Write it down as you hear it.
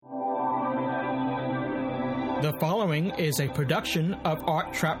The following is a production of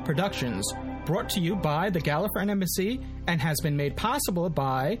Art Trap Productions, brought to you by the Gallifreyan Embassy and has been made possible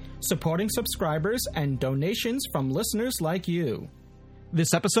by supporting subscribers and donations from listeners like you.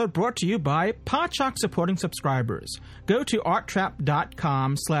 This episode brought to you by Podshock supporting subscribers. Go to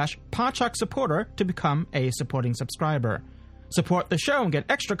arttrap.com/Podshock supporter to become a supporting subscriber. Support the show and get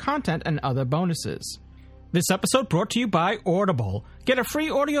extra content and other bonuses. This episode brought to you by Audible. Get a free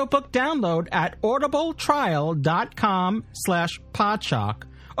audiobook download at audibletrial.com/Podshock.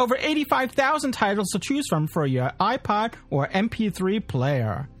 Over 85,000 titles to choose from for your iPod or MP3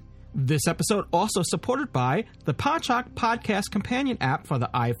 player. This episode also supported by the Podshock Podcast Companion app for the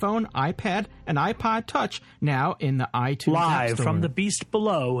iPhone, iPad, and iPod Touch, now in the iTunes App Live Store. from the beast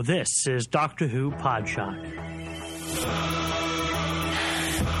below, this is Doctor Who Podshock.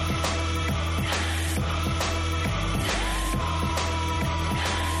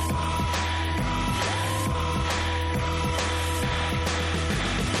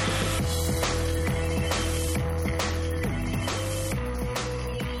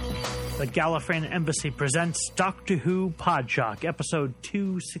 The Gallifreyan Embassy presents Doctor Who Podshock, episode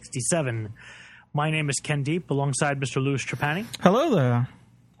 267. My name is Ken Deep, alongside Mr. Louis Trapani. Hello there.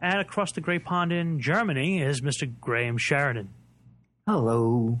 And across the Great Pond in Germany is Mr. Graham Sheridan.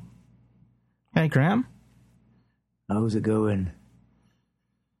 Hello. Hey, Graham. How's it going?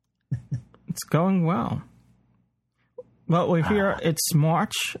 It's going well. Well, we're here. It's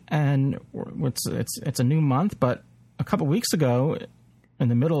March, and it's a new month. But a couple weeks ago, in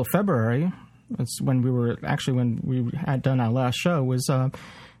the middle of February, it's when we had done our last show. Was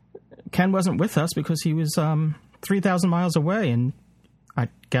Ken wasn't with us because he was 3,000 miles away at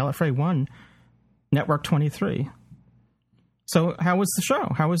Gallifrey 1, Network 23. So, how was the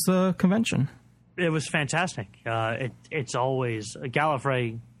show? How was the convention? It was fantastic. It's always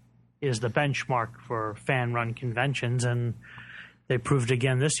Gallifrey is the benchmark for fan-run conventions, and they proved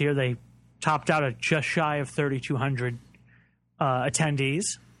again this year. They topped out at just shy of 3,200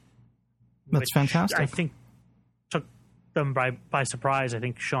 attendees. That's fantastic. I think took them by surprise. I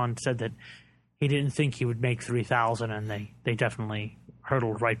think Sean said that he didn't think he would make 3,000, and they definitely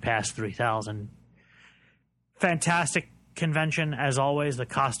hurdled right past 3,000. Fantastic convention, as always. The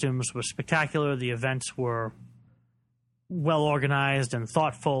costumes were spectacular. The events were well organized and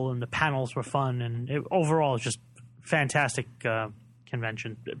thoughtful, and the panels were fun. And overall, it's just fantastic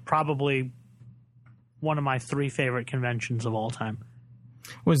convention. Probably one of my three favorite conventions of all time.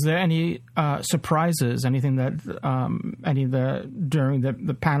 Was there any surprises? Anything that during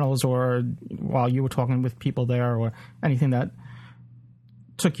the panels or while you were talking with people there, or anything that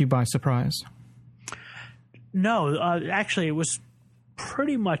took you by surprise? No, actually, it was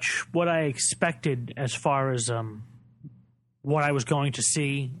pretty much what I expected as far as what I was going to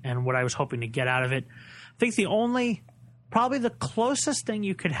see and what I was hoping to get out of it. I think probably the closest thing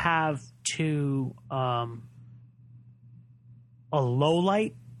you could have to a low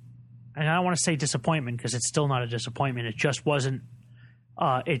light, and I don't want to say disappointment because it's still not a disappointment. It just wasn't.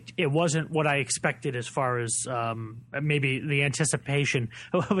 It wasn't what I expected as far as maybe the anticipation.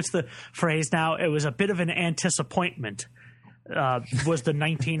 What's the phrase now? It was a bit of an anticipantment. Was the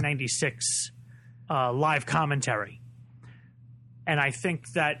 1996 live commentary, and I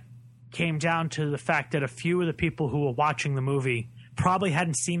think that came down to the fact that a few of the people who were watching the movie probably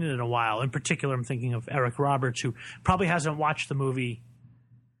hadn't seen it in a while. In particular, I'm thinking of Eric Roberts, who probably hasn't watched the movie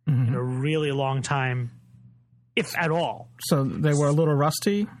in a really long time, if at all. So they were a little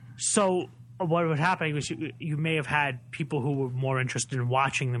rusty? So what would happen was you may have had people who were more interested in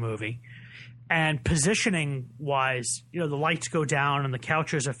watching the movie. And positioning-wise, the lights go down and the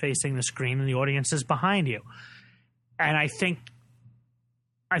couches are facing the screen and the audience is behind you. And I think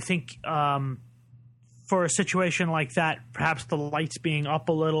for a situation like that, perhaps the lights being up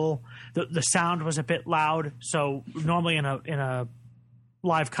a little, the sound was a bit loud. So normally in a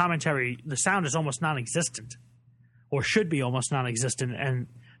live commentary, the sound is almost non-existent, or should be almost non-existent, and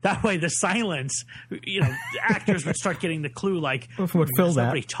that way the silence, actors would start getting the clue, like, would fill that.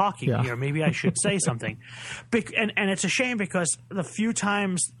 Somebody talking here. Maybe I should say something. And it's a shame because the few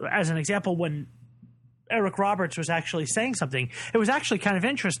times, as an example, when Eric Roberts was actually saying something, it was actually kind of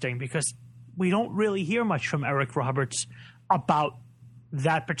interesting because we don't really hear much from Eric Roberts about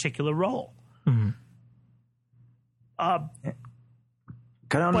that particular role. Can I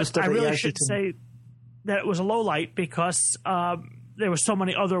understand? But I really should say that it was a low light because there were so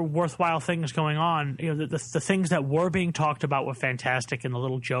many other worthwhile things going on. The things that were being talked about were fantastic, and the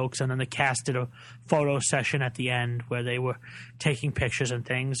little jokes, and then the cast did a photo session at the end where they were taking pictures and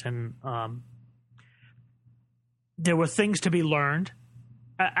things, and there were things to be learned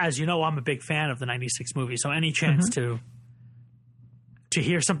as you know, I'm a big fan of the '96 movie, so any chance to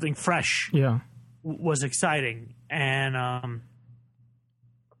hear something fresh, was exciting, and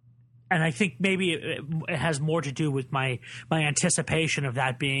I think maybe it has more to do with my anticipation of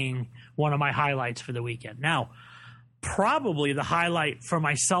that being one of my highlights for the weekend. Now, probably the highlight for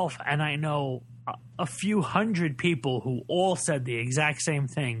myself, and I know a few hundred people who all said the exact same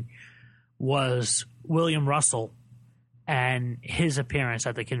thing, was William Russell and his appearance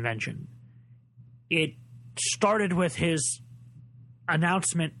at the convention. It started with his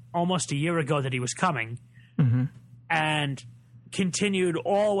announcement almost a year ago that he was coming, and continued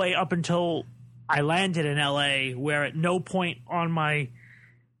all the way up until I landed in LA, where at no point on my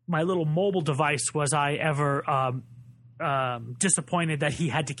little mobile device was I ever disappointed that he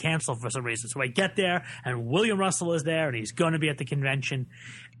had to cancel for some reason. So I get there, and William Russell is there, and he's going to be at the convention,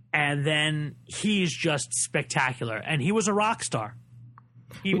 and then he's just spectacular. And he was a rock star.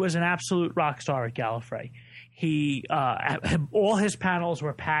 He was an absolute rock star at Gallifrey. He all his panels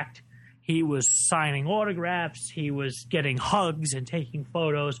were packed. He was signing autographs. He was getting hugs and taking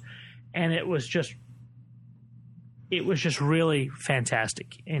photos, and it was just really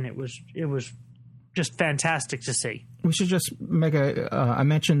fantastic. And it was just fantastic to see. We should just make a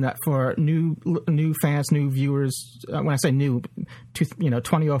mention that for new fans, new viewers. When I say new,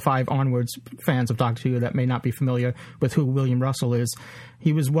 2005 onwards fans of Doctor Who that may not be familiar with who William Russell is,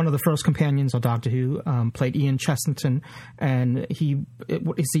 he was one of the first companions of Doctor Who. Played Ian Chesterton, and is he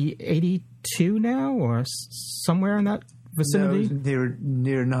 82 now or somewhere in that vicinity? No,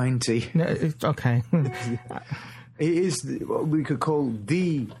 near 90. Okay. He is what we could call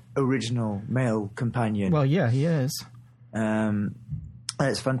the original male companion. Well, yeah, he is. And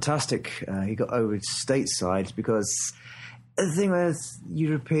it's fantastic. He got over stateside, because the thing with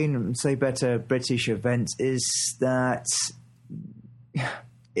European and say better British events is that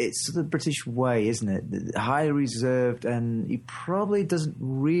it's the British way, isn't it? Highly reserved, and he probably doesn't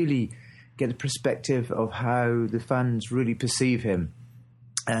really get a perspective of how the fans really perceive him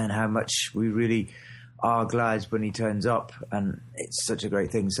and how much we really are glad when he turns up, and it's such a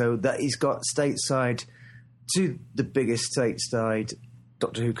great thing. So that he's got stateside to the biggest stateside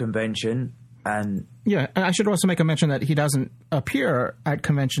Doctor Who convention, and I should also make a mention that he doesn't appear at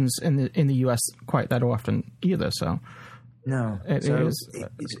conventions in the US quite that often either. So no, it's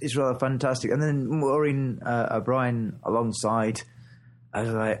rather fantastic. And then Maureen O'Brien alongside, I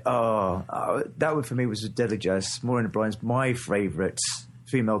was like, that one for me was a delicacy. Maureen O'Brien's my favourite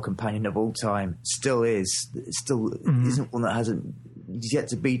female companion of all time. Still is. Isn't one that hasn't yet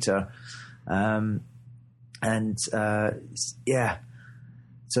to beat her.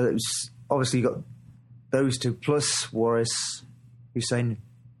 So it was obviously you got those two plus Waris Hussein,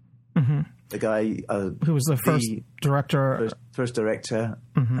 the guy who was the first director,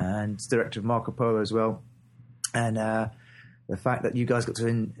 and director of Marco Polo as well. And the fact that you guys got to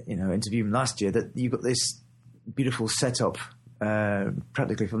interview him last year, that you got this beautiful setup.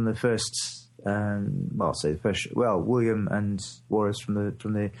 Practically from the first, William and Waris from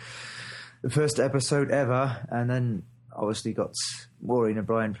the first episode ever, and then obviously got Maureen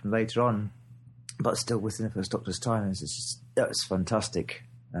O'Brien from later on, but still within the first Doctor's time. That was fantastic,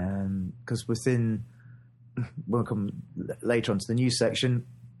 because we'll come later on to the news section.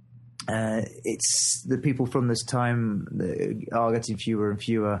 It's the people from this time that are getting fewer and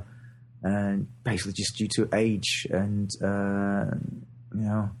fewer. And basically just due to age and,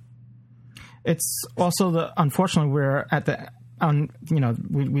 It's also unfortunately we're at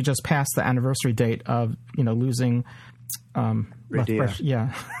we just passed the anniversary date of, losing, and Nicholas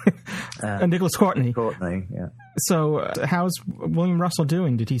Courtney. Yeah. So how's William Russell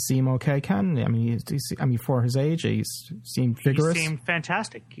doing? Did he seem okay, Ken? I mean, for his age, he seemed vigorous? He seemed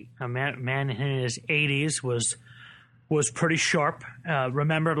fantastic. A man in his 80s was pretty sharp,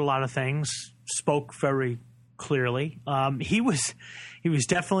 remembered a lot of things, spoke very clearly. He was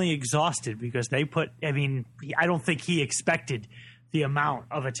definitely exhausted because I don't think he expected the amount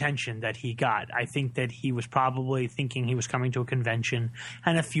of attention that he got. I think that he was probably thinking he was coming to a convention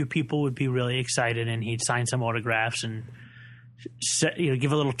and a few people would be really excited and he'd sign some autographs and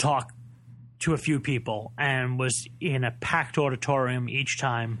give a little talk to a few people, and was in a packed auditorium each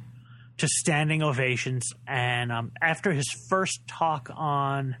time. Just standing ovations. And after his first talk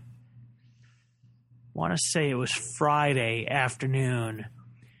on, I want to say it was Friday afternoon,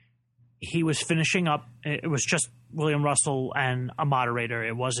 he was finishing up. It was just William Russell and a moderator.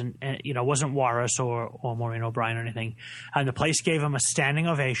 It wasn't Waris or Maureen O'Brien or anything. And the place gave him a standing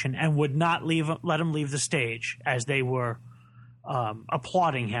ovation and would not let him leave the stage as they were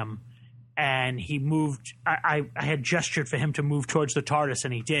applauding him. and he moved. I had gestured for him to move towards the TARDIS,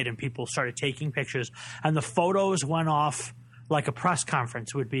 and he did, and people started taking pictures, and the photos went off like a press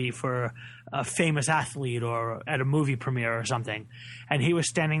conference would be for a famous athlete or at a movie premiere or something. And he was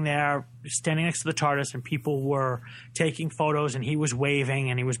standing next to the TARDIS, and people were taking photos, and he was waving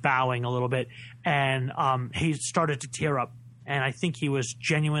and he was bowing a little bit, and he started to tear up. And I think he was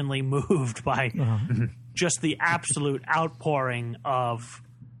genuinely moved by just the absolute outpouring of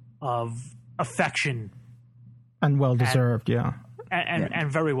affection. And well-deserved,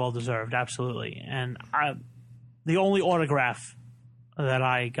 and very well-deserved, absolutely. And the only autograph that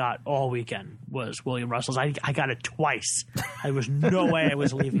I got all weekend was William Russell's. I got it twice. There was no way I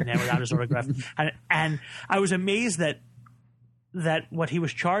was leaving there without his autograph. And I was amazed that what he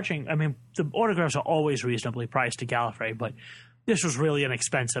was charging, I mean, the autographs are always reasonably priced to Gallifrey, but this was really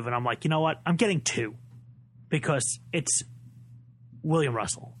inexpensive. And I'm like, you know what? I'm getting 2 because it's William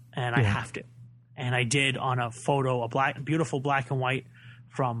Russell, and I have to. And I did on a photo, beautiful black and white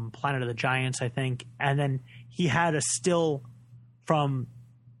from Planet of the Giants, I think. And then he had a still from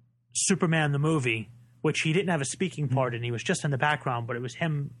Superman the movie, which he didn't have a speaking part in. He was just in the background, but it was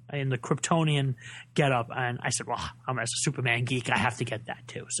him in the Kryptonian getup. And I said, well, I'm as a Superman geek, I have to get that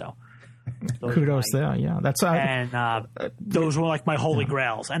too. So kudos there. Yeah, that's and those were like my holy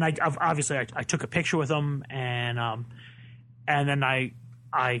grails. And I took a picture with him, and then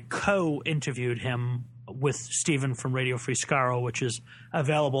I co-interviewed him with Stephen from Radio Free Skaro, which is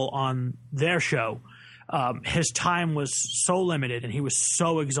available on their show. His time was so limited and he was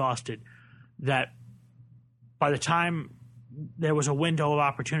so exhausted that by the time there was a window of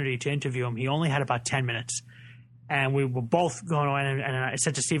opportunity to interview him, he only had about 10 minutes. And we were both going on, and I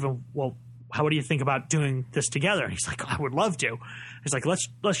said to Stephen, well, what do you think about doing this together? And he's like, I would love to. He's like, let's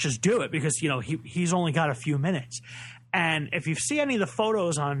just do it, because, he's only got a few minutes. And if you see any of the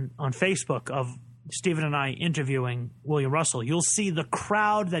photos on Facebook of Stephen and I interviewing William Russell, you'll see the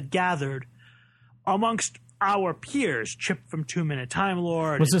crowd that gathered amongst our peers, Chip from 2 Minute Time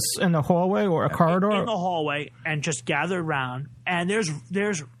Lord. Was this in the hallway or a corridor? In the hallway, and just gathered around. And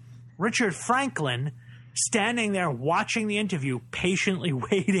there's Richard Franklin standing there watching the interview, patiently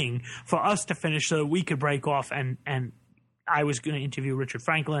waiting for us to finish so that we could break off. And I was going to interview Richard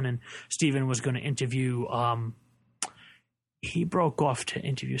Franklin, and Stephen was going to interview he broke off to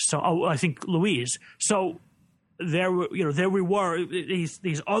interview. So, I think Louise. So there we were,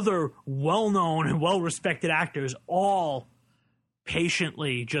 these other well-known and well-respected actors, all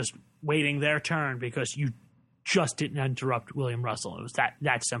patiently just waiting their turn because you just didn't interrupt William Russell. It was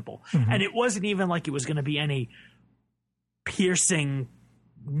that simple. Mm-hmm. And it wasn't even like it was going to be any piercing,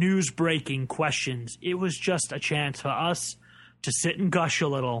 news-breaking questions. It was just a chance for us to sit and gush a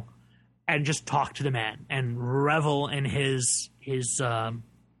little and just talk to the man and revel in his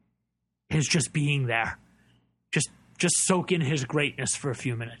just being there. Just soak in his greatness for a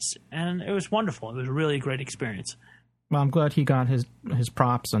few minutes. And it was wonderful. It was a really great experience. Well, I'm glad he got his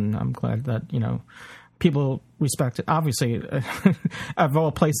props, and I'm glad that, people respect it. Obviously, of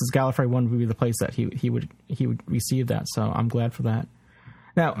all places, Gallifrey 1 would be the place that he would receive that. So I'm glad for that.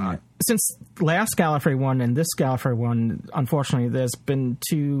 Now, since last Gallifrey 1 and this Gallifrey 1, unfortunately, there's been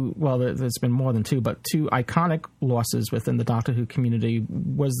there's been more than 2, but 2 iconic losses within the Doctor Who community.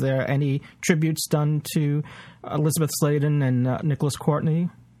 Was there any tributes done to Elizabeth Sladen and Nicholas Courtney?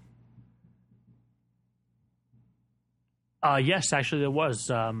 Yes, actually there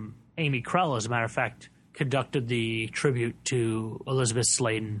was. Amy Krell, as a matter of fact, conducted the tribute to Elizabeth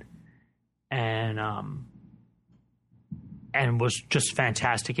Sladen, and was just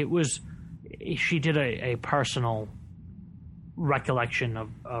fantastic. She did a personal recollection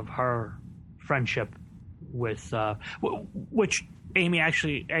of her friendship with, which Amy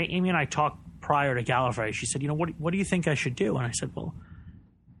and I talked prior to Gallifrey. She said, what do you think I should do? And I said, well,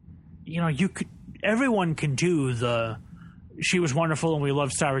 everyone can do she was wonderful and we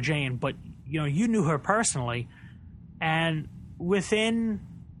loved Sarah Jane, but you knew her personally, and within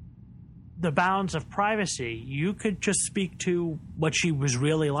the bounds of privacy, you could just speak to what she was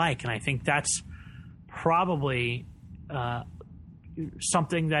really like. And I think that's probably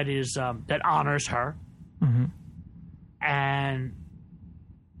something that is that honors her, mm-hmm. and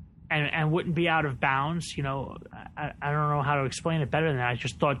wouldn't be out of bounds. I don't know how to explain it better than that. I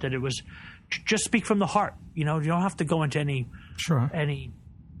just thought that it was just speak from the heart. You don't have to go into any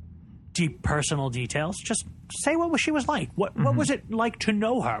deep personal details. Just say what she was like. What was it like to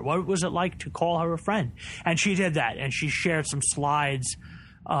know her? What was it like to call her a friend? And she did that, and she shared some slides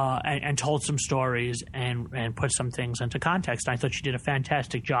and told some stories and put some things into context. I thought she did a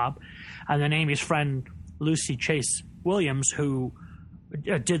fantastic job. And then Amy's friend Lucy Chase Williams, who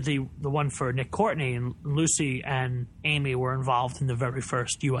did the one for Nick Courtney, and Lucy and Amy were involved in the very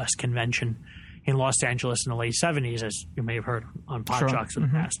first U.S. convention in Los Angeles in the late 70s, as you may have heard on Podshocks in the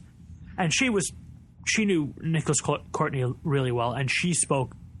past. And she knew Nicholas Courtney really well, and she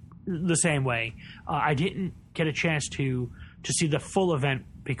spoke the same way. I didn't get a chance to see the full event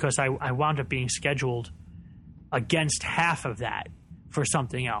because I wound up being scheduled against half of that for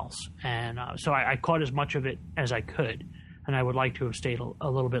something else. And so I caught as much of it as I could. And I would like to have stayed a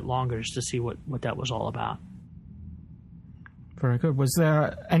little bit longer just to see what that was all about. Very good. Was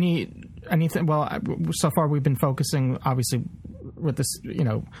there anything? Well, so far we've been focusing, obviously, with this,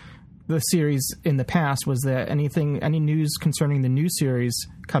 the series in the past. Was there any news concerning the new series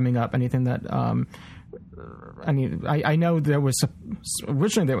coming up? Anything that? I know there was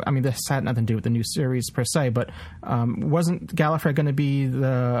originally. This had nothing to do with the new series per se, but wasn't Gallifrey going to be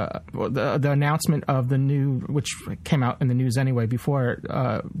the announcement of the new, which came out in the news anyway before,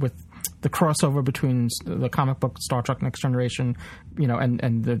 with the crossover between the comic book Star Trek Next Generation,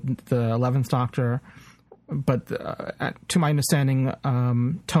 and the 11th Doctor. But to my understanding,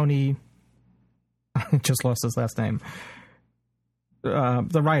 Tony, I just lost his last name.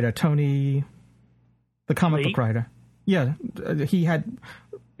 The writer, Tony. The comic book writer. Yeah,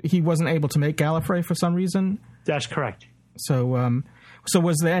 he wasn't able to make Gallifrey for some reason. That's correct. So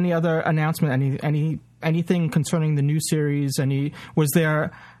was there any other announcement? Anything concerning the new series? Was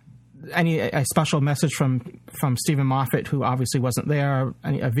there a special message from Stephen Moffat, who obviously wasn't there?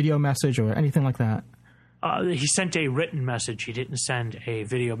 A video message or anything like that? He sent a written message. He didn't send a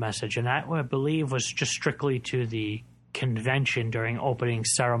video message, and that, I believe, was just strictly to the convention during opening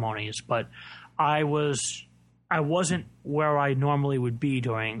ceremonies. But I wasn't where I normally would be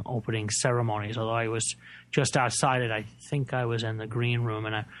during opening ceremonies, although I was just outside it. I think I was in the green room,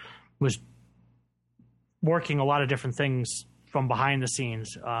 and I was working a lot of different things from behind the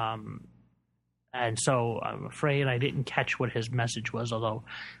scenes. And so I'm afraid I didn't catch what his message was, although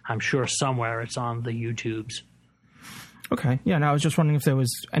I'm sure somewhere it's on the YouTubes. Okay. Yeah, and I was just wondering if there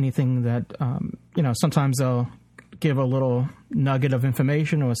was anything that, sometimes they'll give a little nugget of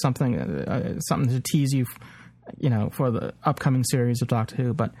information or something to tease you, for the upcoming series of Doctor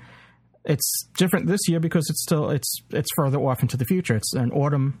Who. But it's different this year because it's further off into the future. It's an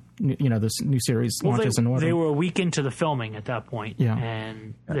autumn. This new series launches in autumn. They were a week into the filming at that point,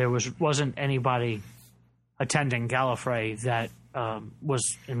 and there wasn't anybody attending Gallifrey that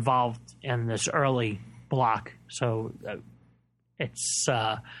was involved in this early block. So it's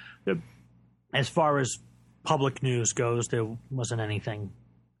as far as public news goes, there wasn't anything.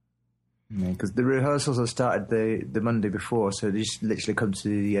 Yeah, because the rehearsals had started the Monday before, so they just literally come to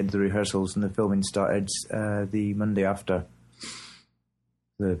the end of the rehearsals, and the filming started the Monday after.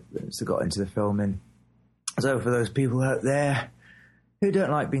 So got into the filming. So for those people out there who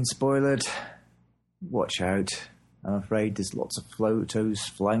don't like being spoiled, watch out. I'm afraid there's lots of photos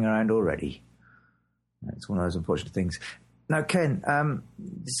flying around already. It's one of those unfortunate things. Now, Ken,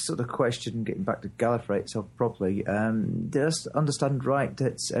 this sort of question, getting back to Gallifrey itself properly, did I understand right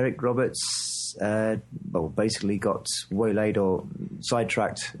that Eric Roberts, basically got waylaid or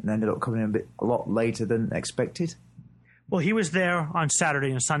sidetracked and ended up coming in a lot later than expected? Well, he was there on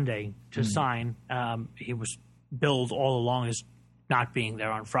Saturday and Sunday to sign. He was billed all along as not being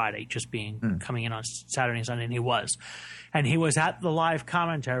there on Friday, just coming in on Saturday and Sunday, and he was. And he was at the live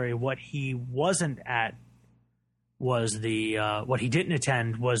commentary. What he wasn't at was what he didn't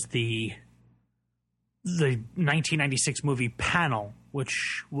attend was the 1996 movie panel,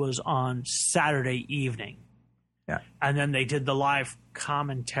 which was on Saturday evening. Yeah. And then they did the live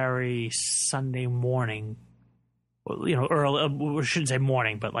commentary Sunday morning, early, we shouldn't say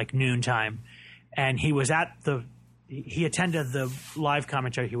morning, but like noontime. And he was he attended the live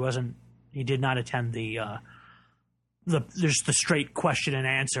commentary. He did not attend there's the straight question and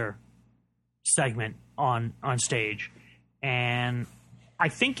answer segment on stage. And I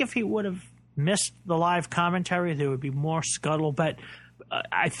think if he would have missed the live commentary, there would be more scuttlebutt.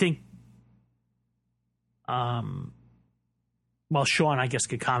 I think, Sean, I guess,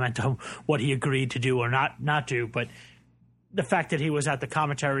 could comment on what he agreed to do or not do, but the fact that he was at the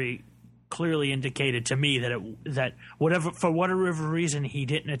commentary clearly indicated to me that for whatever reason he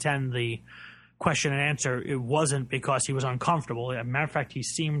didn't attend the question and answer, it wasn't because he was uncomfortable. As a matter of fact, he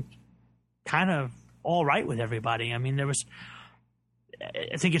seemed kind of all right with everybody. I mean, I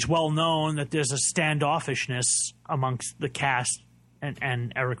think it's well known that there's a standoffishness amongst the cast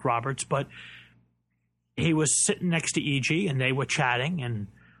and Eric Roberts, but he was sitting next to E.G. and they were chatting, and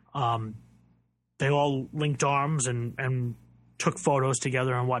they all linked arms and took photos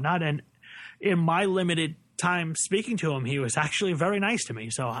together and whatnot. And in my limited time speaking to him, he was actually very nice to me.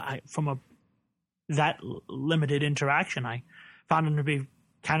 So that limited interaction, I found him to be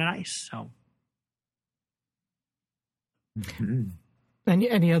kind of nice. So,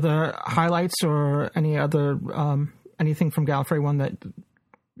 any other highlights or any other anything from Gallifrey 1 that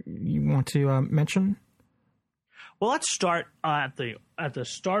you want to mention? Well, let's start at the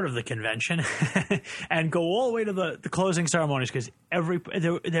start of the convention and go all the way to the closing ceremonies, because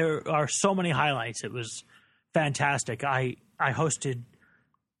there are so many highlights. It was fantastic. I hosted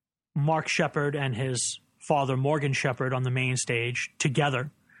Mark Sheppard and his father Morgan Sheppard on the main stage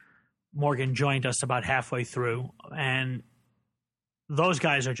together. Morgan joined us about halfway through, and those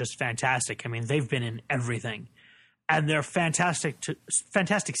guys are just fantastic. I mean, they've been in everything, and they're fantastic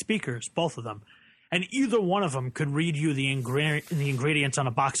speakers, both of them. And either one of them could read you the ingredients on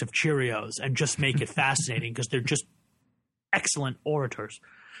a box of Cheerios and just make it fascinating, because they're just excellent orators.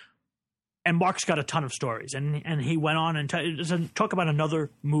 And Mark's got a ton of stories, and he went on and talk about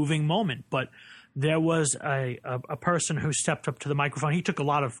another moving moment. But there was a person who stepped up to the microphone. He took a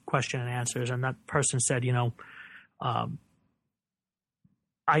lot of question and answers, and that person said, I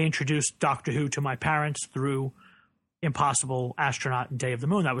introduced Doctor Who to my parents through Impossible Astronaut and Day of the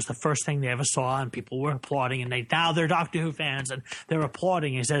Moon. That was the first thing they ever saw, and people were applauding, and now they're Doctor Who fans, and they're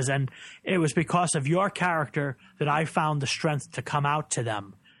applauding. He says, and it was because of your character that I found the strength to come out to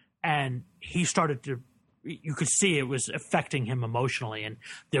them. And he started to, you could see it was affecting him emotionally, and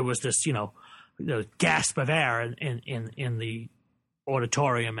there was this, the gasp of air in the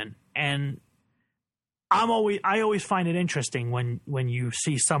auditorium, and I always find it interesting when you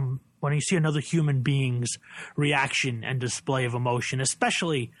see another human being's reaction and display of emotion,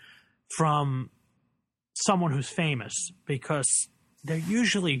 especially from someone who's famous, because they're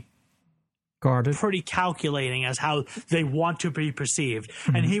usually guarded, pretty calculating as how they want to be perceived.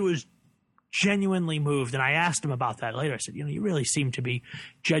 Mm-hmm. And he was genuinely moved, and I asked him about that later. I said, you really seem to be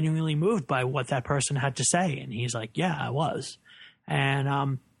genuinely moved by what that person had to say. And he's like, yeah, I was.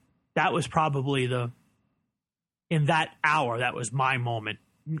 And that was probably in that hour, that was my moment,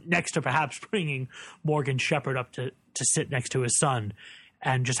 next to perhaps bringing Morgan Sheppard up to sit next to his son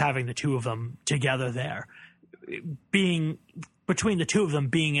and just having the two of them together there, being between the two of them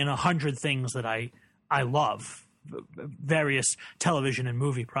being in 100 things that I love, various television and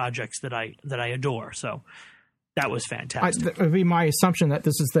movie projects that I adore. So that was fantastic. It would be my assumption that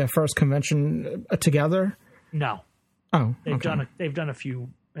this is their first convention together. No. Oh, they've done a few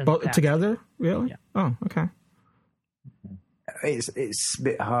together. Really? Yeah. Oh, okay. It's a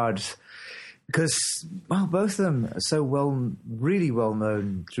bit hard because both of them are so really well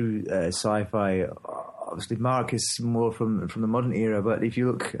known through sci-fi. Obviously, Mark is more from the modern era, but if you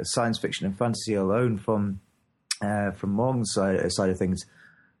look at science fiction and fantasy alone from Morgan's side of things,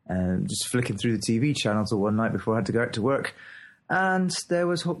 just flicking through the TV channels one night before I had to go out to work, and there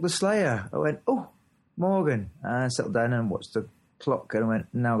was Hook the Slayer. I went, oh, Morgan, and I settled down and watched the clock, and I went,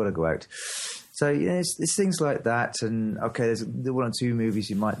 now I've got to go out. So it's things like that, and okay, there's the one or two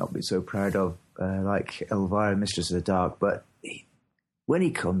movies you might not be so proud of, like Elvira, Mistress of the Dark, but when he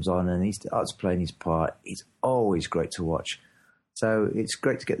comes on and he starts playing his part, it's always great to watch. So it's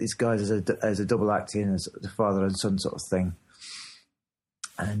great to get these guys as a double act in, as a father and son sort of thing.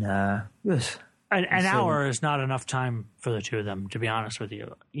 And yes, an hour is not enough time for the two of them, to be honest with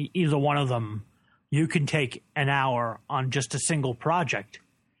you. Either one of them, you can take an hour on just a single project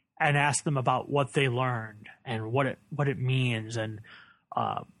and ask them about what they learned and what it means, and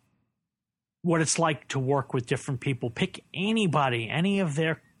what it's like to work with different people. Pick anybody, any of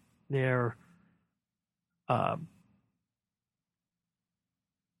their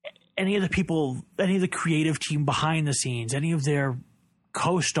any of the people, any of the creative team behind the scenes, any of their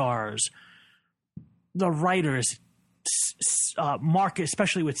co-stars, the writers, Mark,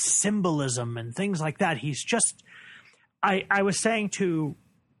 especially with symbolism and things like that. He's just, I was saying to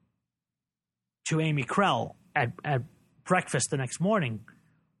Amy Krell at breakfast the next morning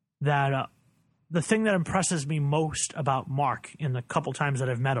that the thing that impresses me most about Mark in the couple times that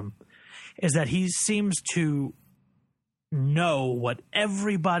I've met him is that he seems to know what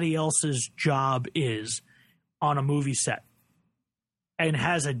everybody else's job is on a movie set and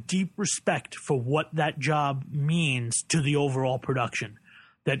has a deep respect for what that job means to the overall production,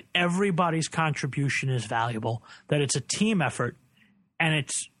 that everybody's contribution is valuable, that it's a team effort. And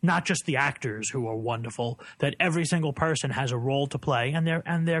it's not just the actors who are wonderful, that every single person has a role to play,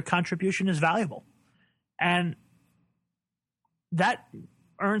 and their contribution is valuable. And that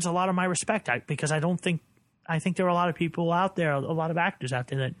earns a lot of my respect, because I think there are a lot of people out there, a lot of actors out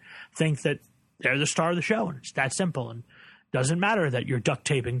there that think that they're the star of the show, and it's that simple, and doesn't matter that you're duct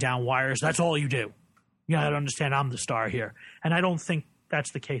taping down wires. That's all you do. You got to understand I'm the star here. And I don't think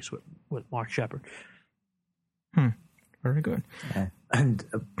that's the case with Mark Shepard. Very good. Yeah. And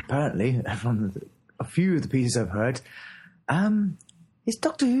apparently, from a few of the pieces I've heard, his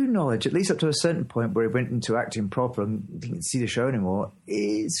Doctor Who knowledge, at least up to a certain point where he went into acting proper and didn't see the show anymore,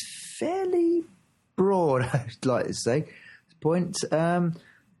 is fairly broad, I'd like to say. The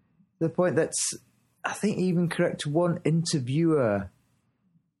point that's, I think, even correct to one interviewer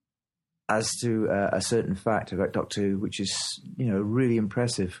as to a certain fact about Doctor Who, which is, really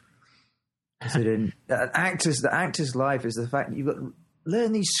impressive. Considering the actor's life is the fact that you've got to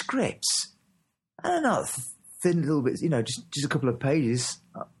learn these scripts. I don't know, thin little bits, just a couple of pages,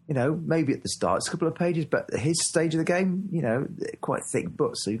 maybe at the start it's a couple of pages, but at his stage of the game, they're quite thick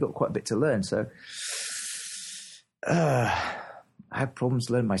books, so you've got quite a bit to learn. So I have problems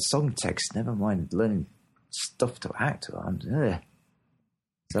learning my song text, never mind learning stuff to act on.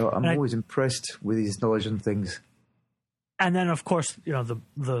 So I'm always impressed with his knowledge on things. And then, of course,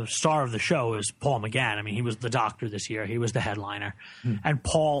 the star of the show is Paul McGann. I mean, he was the Doctor this year. He was the headliner. And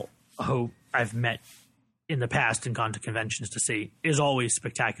Paul, who I've met in the past and gone to conventions to see, is always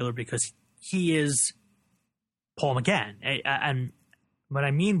spectacular because he is Paul McGann. And what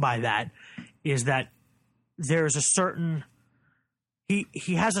I mean by that is that there's a certain...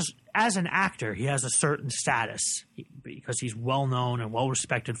 He has as an actor, he has a certain status because he's well known and well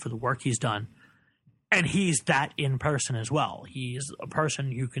respected for the work he's done, and he's that in person as well. He's a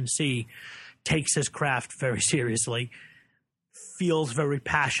person you can see takes his craft very seriously, feels very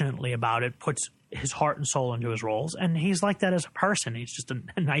passionately about it, puts his heart and soul into his roles, and he's like that as a person. He's just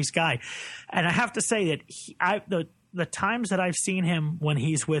a nice guy, and I have to say that the times that I've seen him when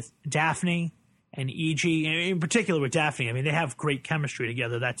he's with Daphne and E.G., in particular with Daphne, I mean, they have great chemistry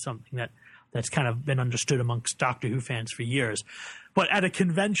together. That's something that's kind of been understood amongst Doctor Who fans for years. But at a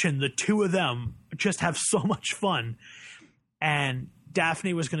convention, the two of them just have so much fun. And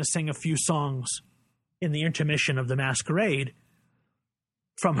Daphne was going to sing a few songs in the intermission of The Masquerade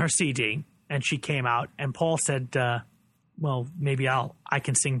from her CD, and she came out, and Paul said, well, maybe I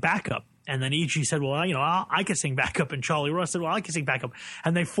can sing backup. And then E.G. said, well, I can sing backup. And Charlie Ross said, well, I can sing backup.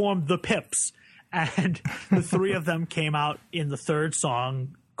 And they formed the Pips. And the three of them came out in the third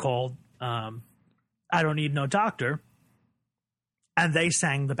song called I Don't Need No Doctor. And they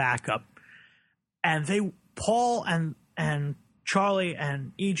sang the backup. And Paul and Charlie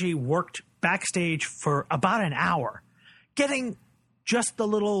and E.G. worked backstage for about an hour, getting just the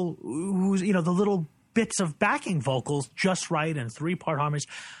little bits of backing vocals just right and 3-part harmonies.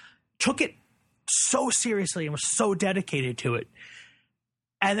 Took it so seriously and was so dedicated to it.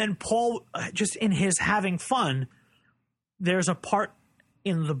 And then Paul, just in his having fun, there's a part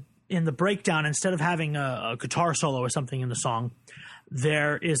in the breakdown, instead of having a guitar solo or something in the song,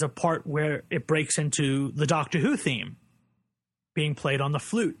 there is a part where it breaks into the Doctor Who theme being played on the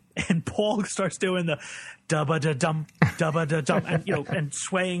flute. And Paul starts doing the dubba-da-dum, dubba-da-dum, and and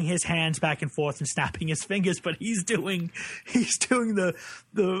swaying his hands back and forth and snapping his fingers, but he's doing the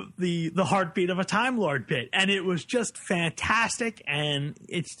heartbeat of a Time Lord bit, and it was just fantastic. And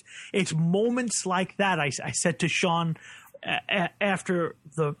it's moments like that. I said to Sean after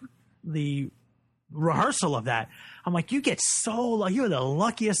the rehearsal of that, I'm like, you're the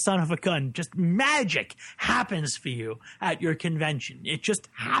luckiest son of a gun. Just magic happens for you at your convention. It just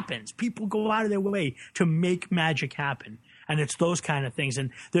happens. People go out of their way to make magic happen. And it's those kind of things.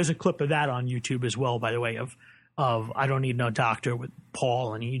 And there's a clip of that on YouTube as well, by the way, of I Don't Need No Doctor with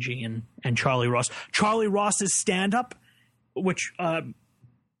Paul and E.G. and Charlie Ross. Charlie Ross's stand-up, which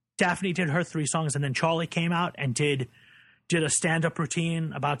Daphne did her 3 songs, and then Charlie came out and did a stand-up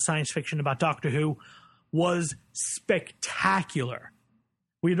routine about science fiction, about Doctor Who, was spectacular.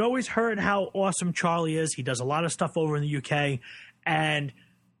 We'd always heard how awesome Charlie is. He does a lot of stuff over in the UK. And,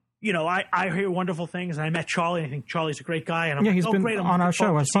 I hear wonderful things. And I met Charlie, and I think Charlie's a great guy. And he's been great. on our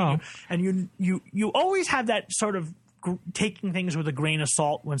show as well. And you always have that sort of taking things with a grain of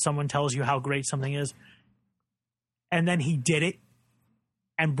salt when someone tells you how great something is. And then he did it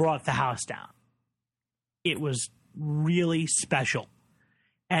and brought the house down. It was really special.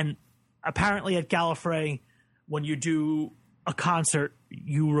 And apparently at Gallifrey, when you do a concert,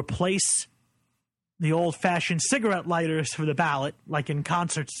 you replace the old-fashioned cigarette lighters for the ballot, like in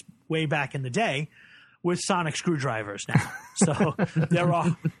concerts way back in the day, with sonic screwdrivers now. So there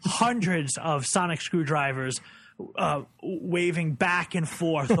are hundreds of sonic screwdrivers waving back and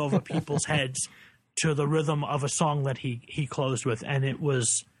forth over people's heads to the rhythm of a song that he closed with. And it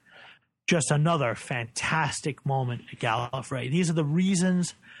was just another fantastic moment at Gallifrey. These are the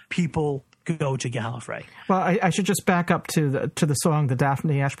reasons people go to Gallifrey. Well, I should just back up to the song, the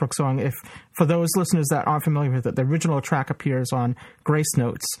Daphne Ashbrook song. If for those listeners that aren't familiar with it, the original track appears on Grace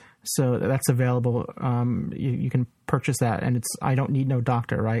Notes, so that's available. You can purchase that, and it's "I Don't Need No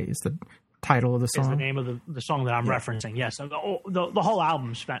Doctor," right? Is the title of the song? Is the name of the song that I'm referencing? Yes, the whole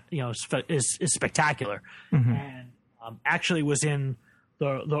album, is spectacular, and actually was in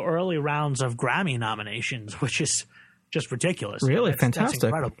the early rounds of Grammy nominations, which is just ridiculous. Really fantastic. That's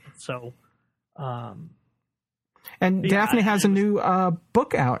incredible. So, and Daphne has a new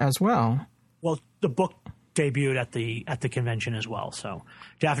book out as well. Well, the book debuted at the convention as well. So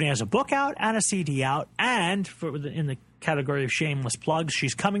Daphne has a book out and a CD out, and in the category of shameless plugs,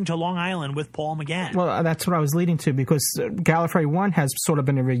 she's coming to Long Island with Paul McGann. Well, that's what I was leading to, because Gallifrey 1 has sort of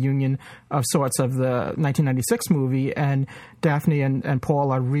been a reunion of sorts of the 1996 movie, and Daphne and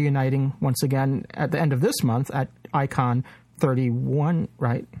Paul are reuniting once again at the end of this month at Icon 31,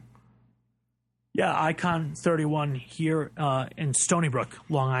 right? Yeah, Icon 31 here in Stony Brook,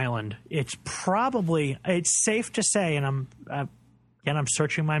 Long Island. It's safe to say, and I'm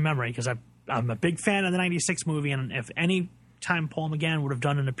searching my memory because I'm a big fan of the 96 movie, and if any time Paul McGann would have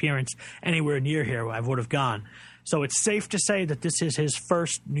done an appearance anywhere near here, I would have gone. So it's safe to say that this is his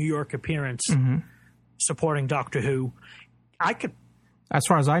first New York appearance supporting Doctor Who. As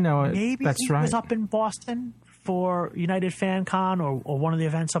far as I know, maybe that's he right. was up in Boston for United Fan Con or one of the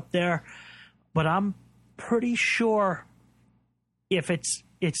events up there. But I'm pretty sure if it's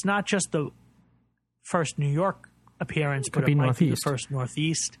not just the first New York appearance, but it might be the first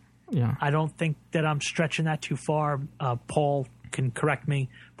Northeast. Yeah, I don't think that I'm stretching that too far. Paul can correct me.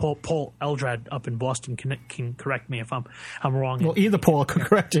 Paul Eldrad up in Boston can correct me if I'm wrong. Well, either Paul could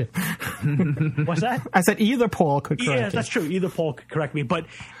correct you. What's that? I said either Paul could correct you. Yeah, that's true. Either Paul could correct me. But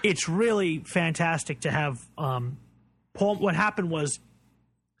it's really fantastic to have Paul. What happened was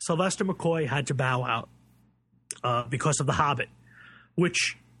Sylvester McCoy had to bow out because of The Hobbit,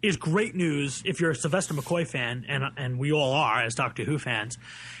 which is great news if you're a Sylvester McCoy fan, and we all are as Doctor Who fans.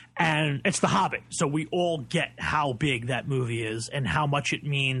 And it's The Hobbit, so we all get how big that movie is and how much it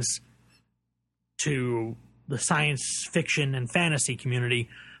means to the science fiction and fantasy community,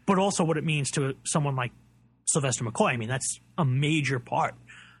 but also what it means to someone like Sylvester McCoy. I mean, that's a major part.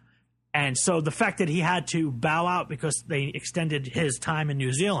 And so the fact that he had to bow out because they extended his time in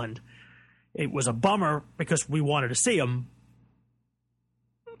New Zealand, it was a bummer because we wanted to see him,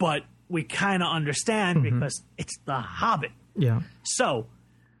 but we kind of understand because it's The Hobbit. Yeah. So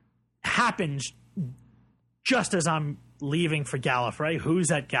happens just as I'm leaving for Gallifrey.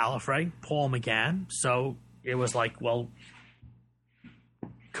 Who's at Gallifrey? Paul McGann. So it was like, well,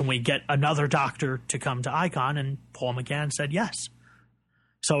 can we get another doctor to come to Icon? And Paul McGann said yes.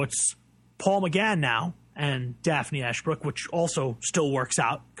 So it's Paul McGann now and Daphne Ashbrook, which also still works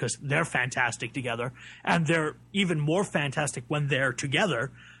out because they're fantastic together. And they're even more fantastic when they're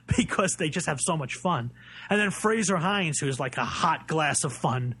together because they just have so much fun. And then Fraser Hines, who's like a hot glass of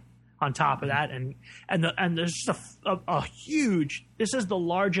fun on top of that. And there's just a huge, this is the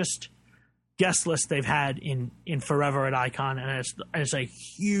largest guest list they've had in forever at Icon. And it's a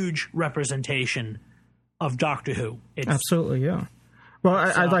huge representation of Doctor Who. Absolutely, yeah. Well,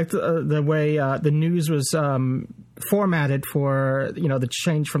 I liked the way the news was formatted for the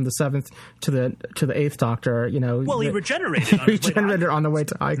change from the 7th to the 8th Doctor. Well, he regenerated. He regenerated on the way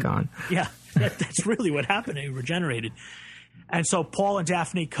to Icon. Yeah, that's really what happened. He regenerated, and so Paul and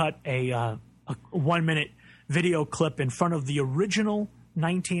Daphne cut a 1-minute video clip in front of the original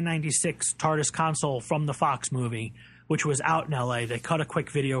 1996 TARDIS console from the Fox movie, which was out in LA. They cut a quick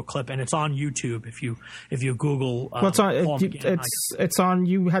video clip, and it's on YouTube. If you Google, well, it's on. It's on.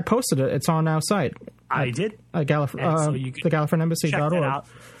 You had posted it. It's on our site. I did. The GallifreyEmbassy.org. Check that out.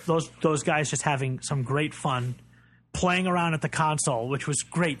 Those guys just having some great fun playing around at the console, which was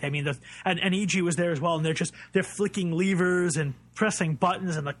great. I mean, and EG was there as well, and they're flicking levers and pressing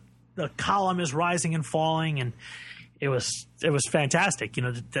buttons, and the column is rising and falling, and it was fantastic.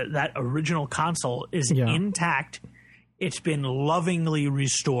 That original console is intact. It's been lovingly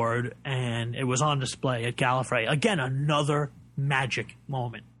restored, and it was on display at Gallifrey. Again, another magic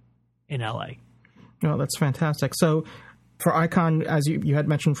moment in LA. Oh, that's fantastic. So for Icon, as you had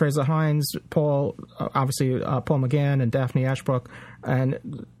mentioned, Fraser Hines, Paul, obviously Paul McGann and Daphne Ashbrook,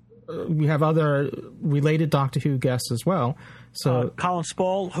 and we have other related Doctor Who guests as well. So Colin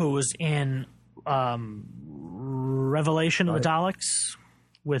Spall, who was in Revelation of the Daleks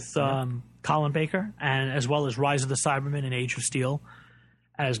with Colin Baker, and as well as Rise of the Cybermen and Age of Steel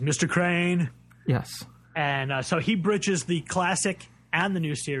as Mr. Crane. Yes. And so he bridges the classic and the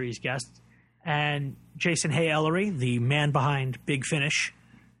new series guests. And Jason Hay Ellery, the man behind Big Finish,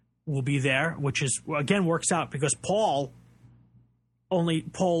 will be there, which is again works out because Paul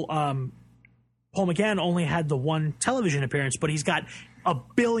McGann only had the one television appearance, but he's got a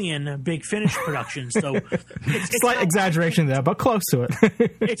billion Big Finish productions. So it's slight exaggeration there, but close to it.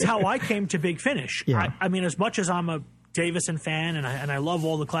 It's how I came to Big Finish. Yeah. I mean, as much as I'm a Davison fan and I love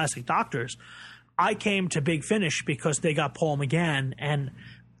all the classic Doctors, I came to Big Finish because they got Paul McGann, and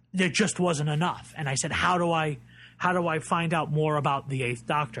there just wasn't enough. And I said, how do I find out more about the Eighth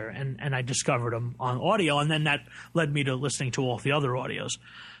Doctor? And I discovered him on audio, and then that led me to listening to all the other audios.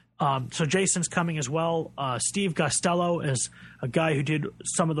 So Jason's coming as well. Steve Costello is a guy who did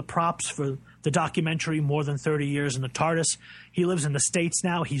some of the props for the documentary More Than 30 Years in the TARDIS. He lives in the States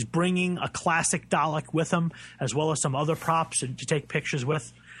now. He's bringing a classic Dalek with him, as well as some other props to take pictures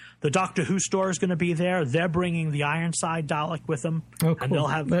with. The Doctor Who store is going to be there. They're bringing the Ironside Dalek with them. Oh, cool. And they'll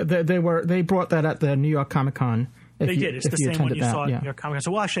have they brought that at the New York Comic Con. They did. It's the same one you saw at yeah. New York Comic Con.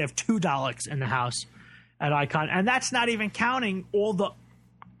 So we'll actually have 2 Daleks in the house at Icon. And that's not even counting all the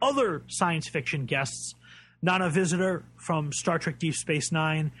other science fiction guests. Nana Visitor from Star Trek Deep Space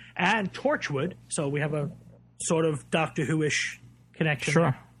Nine and Torchwood. So we have a sort of Doctor Who-ish connection. Sure.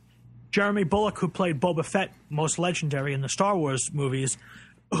 There. Jeremy Bulloch, who played Boba Fett, most legendary in the Star Wars movies,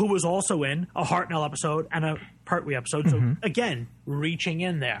 who was also in a Hartnell episode and a Pertwee episode. So again, reaching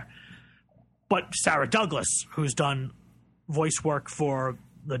in there. But Sarah Douglas, who's done voice work for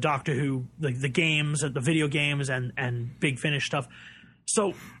the Doctor Who, the games, the video games, and Big Finish stuff.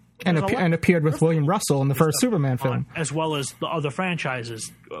 So and appeared with William Russell in the first Superman film, as well as the other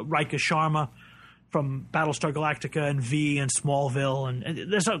franchises. Rika Sharma from Battlestar Galactica and V and Smallville,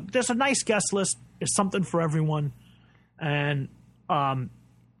 and there's a nice guest list. There's something for everyone, and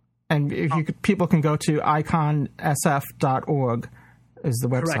if people can go to iconsf.org is the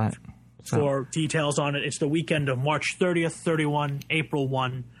website. Correct. For details on it. It's the weekend of March 30th, 31, April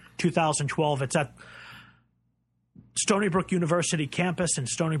 1, 2012. It's at Stony Brook University campus in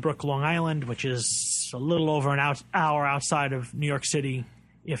Stony Brook, Long Island, which is a little over an hour outside of New York City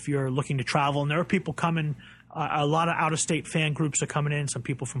if you're looking to travel. And there are people coming. A lot of out-of-state fan groups are coming in. Some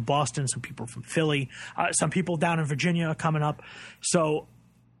people from Boston, some people from Philly, some people down in Virginia are coming up. So,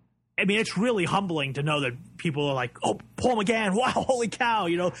 I mean, it's really humbling to know that people are like, oh, Paul McGann, wow, holy cow,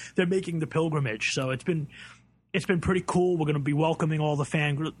 they're making the pilgrimage. So it's been pretty cool. We're going to be welcoming all the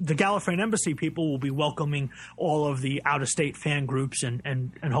fan groups. The Gallifreyan Embassy people will be welcoming all of the out-of-state fan groups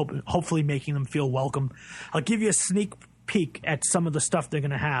and hopefully making them feel welcome. I'll give you a sneak peek at some of the stuff they're going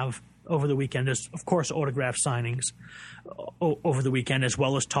to have over the weekend. There's, of course, autograph signings over the weekend, as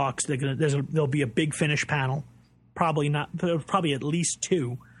well as talks. There'll be a Big Finish panel, probably at least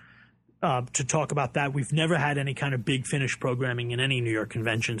 2. To talk about that. We've never had any kind of Big Finish programming in any New York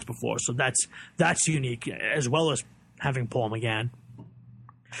conventions before, so that's unique, as well as having Paul McGann.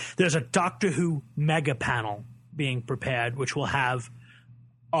 There's a Doctor Who mega panel being prepared, which will have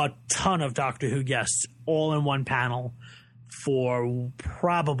a ton of Doctor Who guests all in one panel for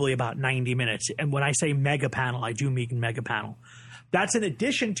probably about 90 minutes. And when I say mega panel, I do mean mega panel. That's in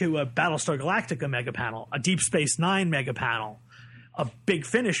addition to a Battlestar Galactica mega panel, a Deep Space Nine mega panel, a Big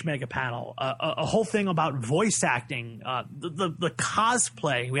Finish mega panel, a whole thing about voice acting, the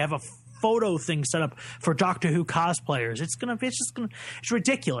cosplay. We have a photo thing set up for Doctor Who cosplayers. It's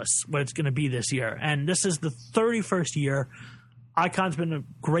ridiculous what it's gonna be this year. And this is the 31st year. Icon's been a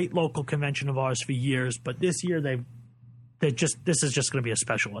great local convention of ours for years, but this year this is just going to be a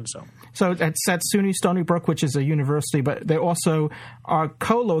special one. So it's at SUNY Stony Brook, which is a university, but they also are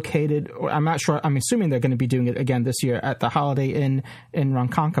co-located. I'm not sure. I'm assuming they're going to be doing it again this year at the Holiday Inn in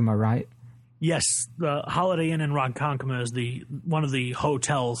Ronkonkoma, right? Yes, the Holiday Inn in Ronkonkoma is one of the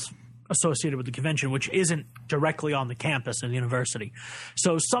hotels associated with the convention, which isn't directly on the campus of the university.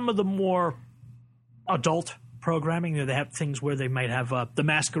 So some of the more adult programming, they have things where they might have the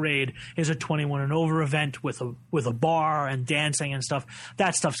Masquerade is a 21 and over event with a bar and dancing and stuff.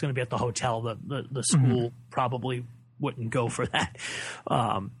 That stuff's going to be at the hotel. The school probably wouldn't go for that.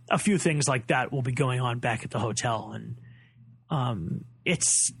 A few things like that will be going on back at the hotel, and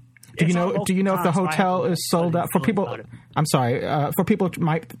Do you know if the hotel is sold out for people? I'm sorry, for people who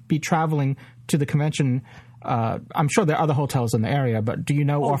might be traveling to the convention. I'm sure there are other hotels in the area, but do you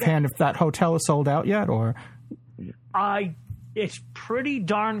know offhand if that hotel is sold out yet, or? It's pretty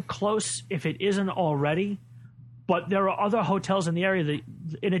darn close if it isn't already, but there are other hotels in the area that,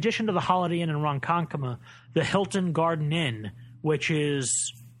 in addition to the Holiday Inn in Ronkonkoma, the Hilton Garden Inn, which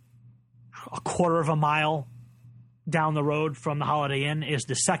is a quarter of a mile down the road from the Holiday Inn, is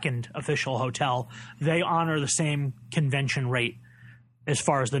the second official hotel. They honor the same convention rate as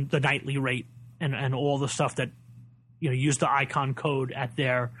far as the nightly rate and all the stuff that use the icon code at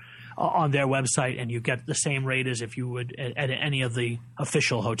their on their website, and you get the same rate as if you would at any of the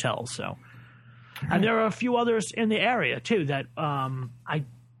official hotels. So, and there are a few others in the area too that I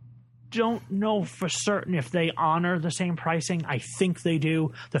don't know for certain if they honor the same pricing. I think they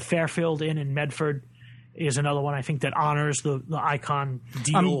do. The Fairfield Inn in Medford is another one I think that honors the Icon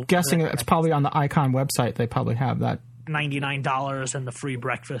deal. I'm guessing it's probably on the Icon website. They probably have that $99 and the free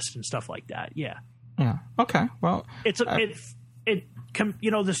breakfast and stuff like that. Yeah. Yeah. Okay. Well, there's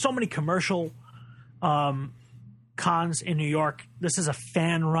so many commercial cons in New York. This is a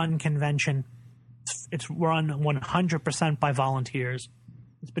fan-run convention. It's run 100% by volunteers.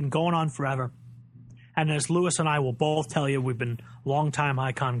 It's been going on forever. And as Lewis and I will both tell you, we've been longtime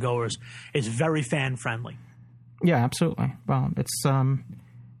Icon goers. It's very fan-friendly. Yeah, absolutely. Well, it's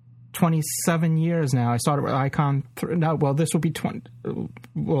 27 years now. I started with Icon 3. No, well, this will be the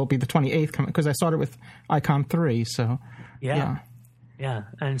 28th coming because I started with Icon 3. So, yeah.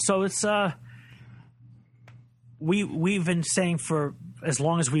 And so it's we've been saying for as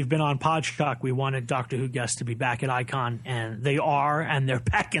long as we've been on Podshock, we wanted Doctor Who guests to be back at Icon, and they are, and they're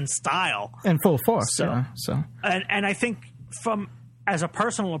back in style. In full force, So and I think as a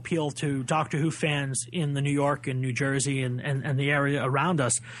personal appeal to Doctor Who fans in the New York and New Jersey and the area around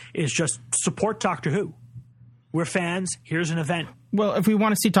us is just support Doctor Who. We're fans. Here's an event. Well, if we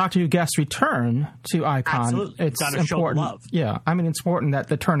want to see Doctor Who guests return to Icon, absolutely. It's gotta important. Show love. Yeah, I mean, it's important that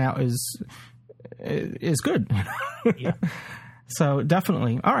the turnout is good. Yeah. So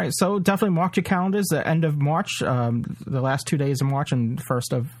definitely. All right. So definitely mark your calendars. The end of March, the last 2 days of March and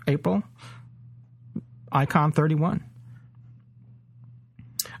 1st of April. Icon 31.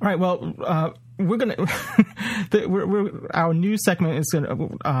 All right. Well, we're going to, our news segment is going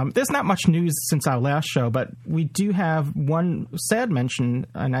to, there's not much news since our last show, but we do have one sad mention.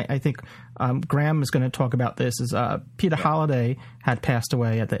 And I think Graham is going to talk about this is Peter Holiday had passed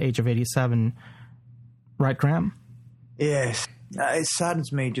away at the age of 87. Right, Graham? Yes. It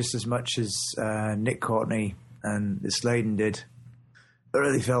saddens me just as much as Nick Courtney and Sladen did. I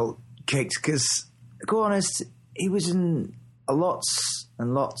really felt kicked because, to be honest, he was in lots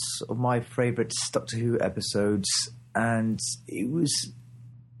and lots of my favourite Doctor Who episodes, and it was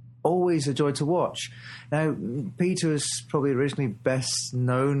always a joy to watch. Now, Peter was probably originally best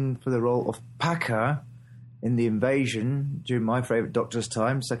known for the role of Packer in The Invasion during my favourite Doctor's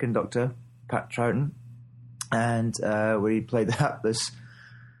time, Second Doctor, Pat Troughton. And where he played the hapless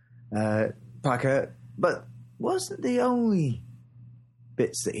Packer, but wasn't the only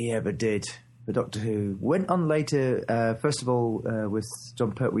bits that he ever did for Doctor Who. Went on later, first of all, with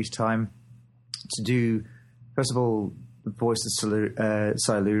John Pertwee's time, to do, first of all, the voice of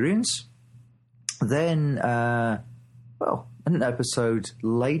Silurians. Then, an episode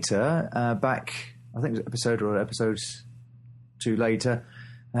later, back, I think it was episode 2 later,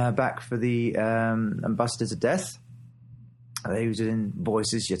 back for the Ambassadors of Death. He was in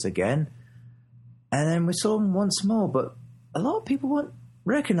voices yet again. And then we saw him once more, but a lot of people won't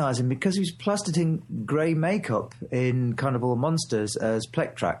recognise him because he was plastered in grey makeup in Carnival of Monsters as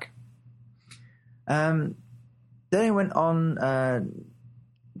Plektrack. Then he went on a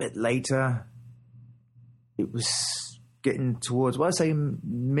bit later. It was getting towards, well, I'd say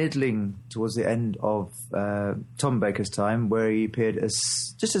middling towards the end of Tom Baker's time, where he appeared as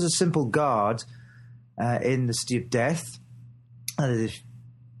just as a simple guard in the City of Death. There's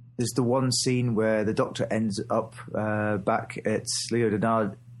the one scene where the Doctor ends up back at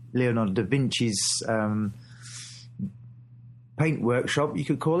Leonardo da Vinci's paint workshop, you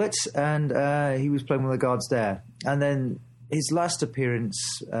could call it, and he was playing one of the guards there. And then his last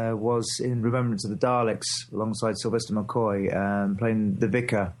appearance was in Remembrance of the Daleks alongside Sylvester McCoy, playing the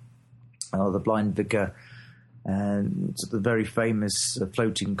vicar, or the blind vicar, and the very famous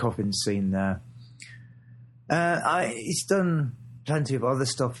floating coffin scene there. He's done plenty of other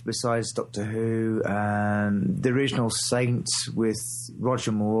stuff besides Doctor Who. The original Saints with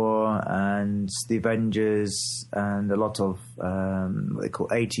Roger Moore and the Avengers, and a lot of what they call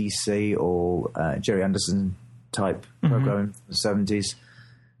ATC or Jerry Anderson type programming from the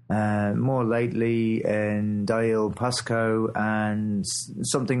 70s. More lately in Dale Pascoe, and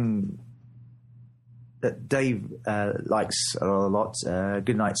something that Dave likes a lot,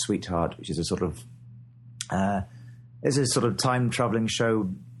 Goodnight Sweetheart, which is a sort of time travelling show,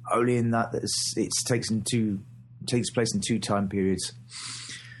 only in that it takes place in 2 time periods.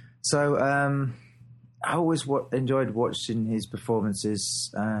 So I always enjoyed watching his performances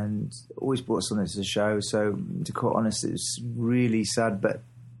and always brought something to the show. So, to be quite honest, it was really sad. But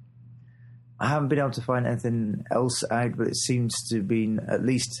I haven't been able to find anything else out, but it seems to have been at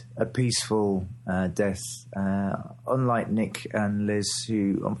least a peaceful death, unlike Nick and Liz,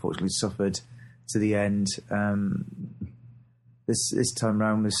 who unfortunately suffered to the end. This time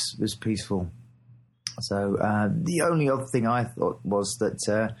round was peaceful. So the only other thing I thought was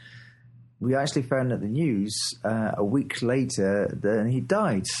that we actually found out the news a week later that he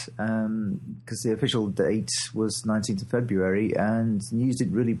died, because the official date was 19th of February, and the news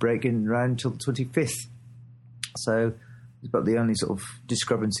didn't really break in around until the 25th. So it's about the only sort of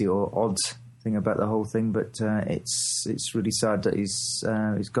discrepancy or odd thing about the whole thing. But it's really sad that he's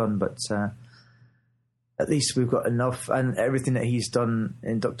gone. But at least we've got enough, and everything that he's done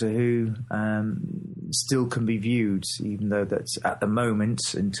in Doctor Who still can be viewed, even though that's at the moment,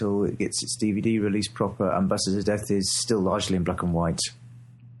 until it gets its DVD release proper, Ambassador's Death is still largely in black and white.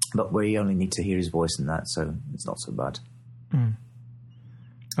 But we only need to hear his voice in that, so it's not so bad.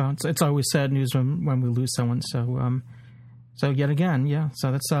 It's always sad news when we lose someone. So yet again, yeah.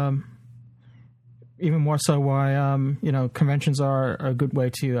 So that's even more so why conventions are a good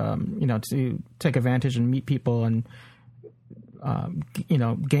way to to take advantage and meet people and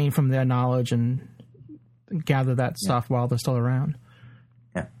gain from their knowledge and gather that stuff while they're still around.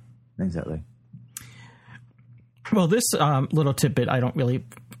 Yeah, exactly. Well, this little tidbit I don't really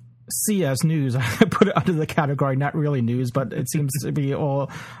see as news. I put it under the category not really news, but it seems to be a lot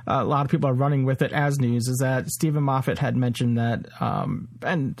of people are running with it as news, is that Stephen Moffat had mentioned that,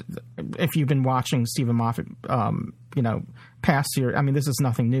 and if you've been watching Stephen Moffat, past year, I mean, this is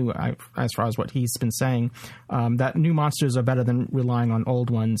nothing new as far as what he's been saying, that new monsters are better than relying on old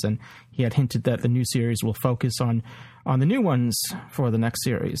ones, and he had hinted that the new series will focus on the new ones for the next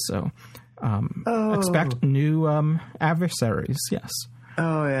series. So expect new adversaries, yes.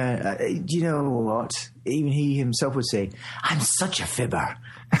 Oh, yeah. Do you know what? Even he himself would say, I'm such a fibber.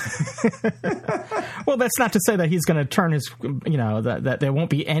 Well, that's not to say that he's going to turn his, that there won't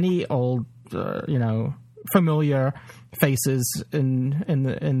be any old, familiar faces in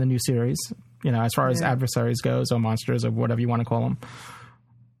the new series, as far as adversaries goes, or monsters, or whatever you want to call them.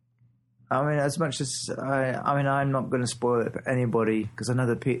 I mean, as much as I'm not going to spoil it for anybody, because I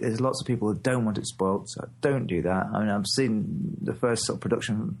know there's lots of people who don't want it spoiled, so don't do that. I mean, I've seen the first sort of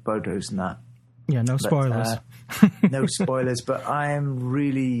production photos and that. Yeah, no spoilers. No spoilers, but I am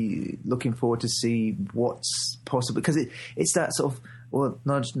really looking forward to see what's possible, because it's that sort of, well,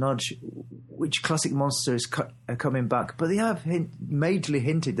 nudge, which classic monsters are coming back. But they have majorly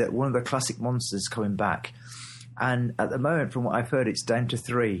hinted that one of the classic monsters is coming back. And at the moment, from what I've heard, it's down to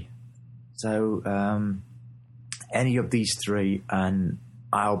 3. So any of these 3, and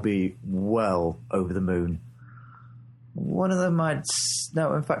I'll be well over the moon. One of them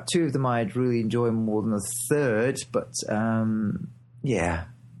in fact, 2 of them I'd really enjoy more than the third, but yeah,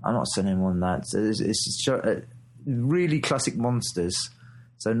 I'm not saying more than that. It's really classic monsters,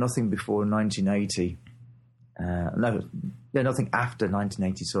 so nothing before 1980. Nothing after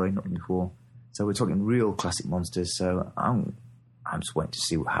 1980, sorry, not before. So we're talking real classic monsters, so I'm just waiting to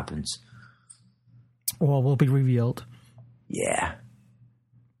see what happens. Or will be revealed. Yeah.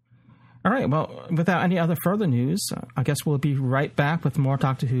 All right, well, without any other further news, I guess we'll be right back with more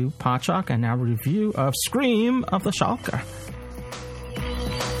Doctor Who Podshock and our review of Scream of the Shulker.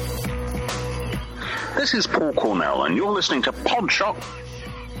 This is Paul Cornell, and you're listening to Podshock.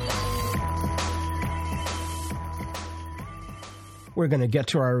 We're going to get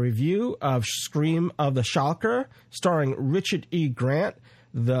to our review of Scream of the Shulker, starring Richard E. Grant,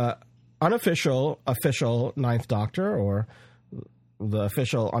 the official Ninth Doctor, or the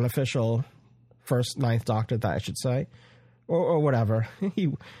official, unofficial first Ninth Doctor, that I should say, or whatever.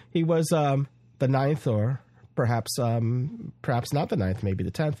 He was the Ninth, or perhaps not the Ninth, maybe the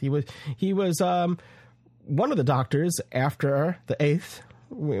 10th. He was one of the Doctors after the 8th.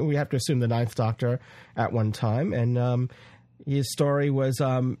 We have to assume the Ninth Doctor at one time, and his story was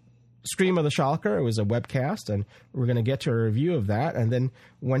Scream of the Shulker. It was a webcast, and we're going to get to a review of that. And then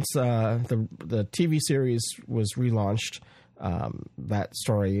once the TV series was relaunched, that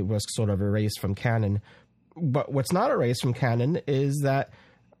story was sort of erased from canon. But what's not erased from canon is that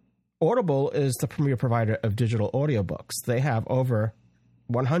Audible is the premier provider of digital audiobooks. They have over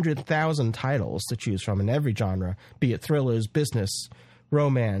 100,000 titles to choose from in every genre, be it thrillers, business,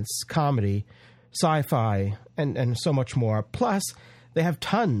 romance, comedy, sci-fi, and so much more. Plus, they have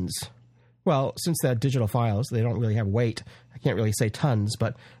tons Well, since they're digital files, they don't really have weight. I can't really say tons,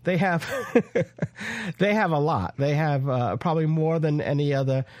 but they have they have a lot. They have probably more than any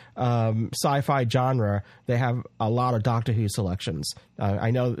other sci-fi genre. They have a lot of Doctor Who selections.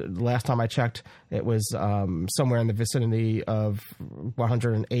 I know the last time I checked, it was somewhere in the vicinity of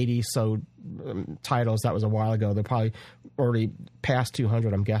 180 titles. That was a while ago. They're probably already past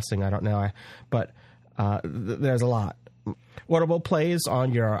 200, I'm guessing. I don't know. But there's a lot. Audible plays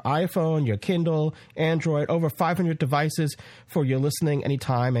on your iPhone, your Kindle, Android, over 500 devices for your listening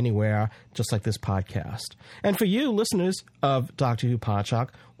anytime, anywhere, just like this podcast. And for you, listeners of Doctor Who Podshock,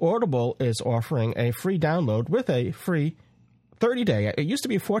 Audible is offering a free download with a free 30-day. It used to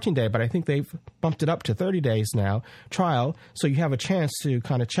be a 14-day, but I think they've bumped it up to 30 days now, trial, so you have a chance to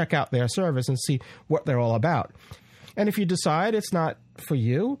kind of check out their service and see what they're all about. And if you decide it's not for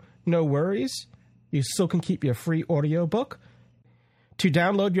you, no worries. You still can keep your free audiobook. To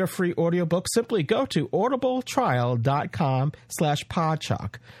download your free audiobook, simply go to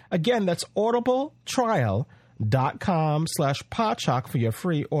audibletrial.com/Podshock. Again, that's audibletrial.com/Podshock for your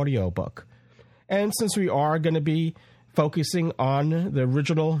free audiobook. And since we are going to be focusing on the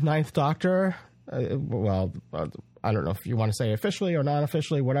original Ninth Doctor, I don't know if you want to say officially or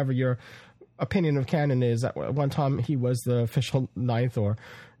non-officially, whatever your opinion of canon is. At one time, he was the official Ninth or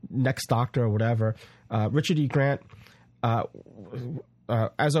next Doctor or whatever. Richard E. Grant,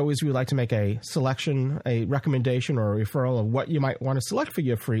 as always, we would like to make a selection, a recommendation or a referral of what you might want to select for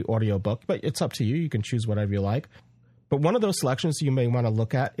your free audiobook, but it's up to you. You can choose whatever you like. But one of those selections you may want to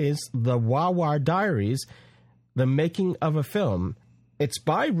look at is the Wah-Wah Diaries, The Making of a Film. It's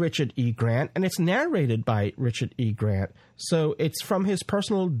by Richard E. Grant, and it's narrated by Richard E. Grant. So it's from his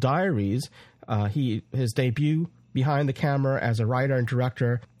personal diaries. His debut behind the camera as a writer and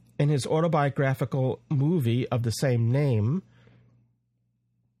director in his autobiographical movie of the same name.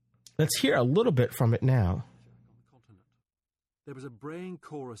 Let's hear a little bit from it now. There was a braying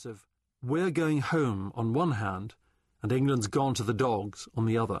chorus of "We're going home" on one hand and "England's gone to the dogs" on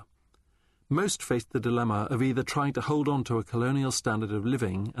the other. Most faced the dilemma of either trying to hold on to a colonial standard of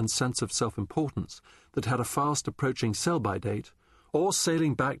living and sense of self-importance that had a fast approaching sell-by date, or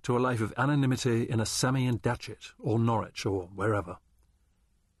sailing back to a life of anonymity in a semi in Datchet or Norwich or wherever.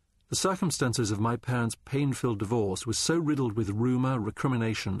 The circumstances of my parents' pain-filled divorce was so riddled with rumour,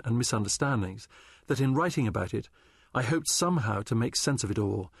 recrimination and misunderstandings that in writing about it, I hoped somehow to make sense of it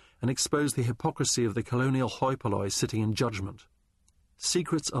all and expose the hypocrisy of the colonial hoi polloi sitting in judgment.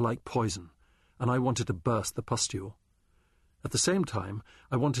 Secrets are like poison, and I wanted to burst the pustule. At the same time,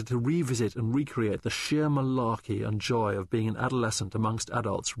 I wanted to revisit and recreate the sheer malarkey and joy of being an adolescent amongst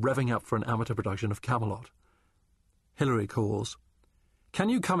adults revving up for an amateur production of Camelot. Hilary calls. "Can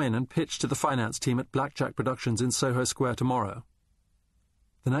you come in and pitch to the finance team at Blackjack Productions in Soho Square tomorrow?"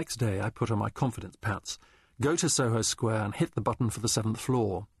 The next day I put on my confidence pants, go to Soho Square and hit the button for the 7th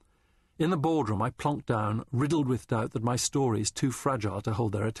floor. In the boardroom I plonked down, riddled with doubt that my story is too fragile to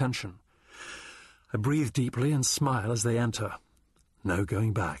hold their attention. I breathe deeply and smile as they enter. No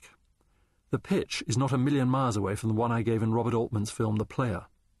going back. The pitch is not a million miles away from the one I gave in Robert Altman's film The Player.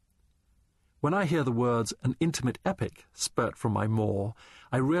 When I hear the words "an intimate epic" spurt from my maw,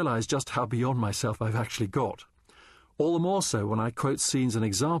 I realise just how beyond myself I've actually got. All the more so when I quote scenes and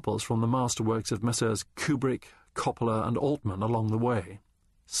examples from the masterworks of Messrs. Kubrick, Coppola and Altman along the way.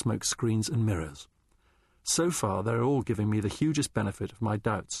 Smoke screens and mirrors. So far they're all giving me the hugest benefit of my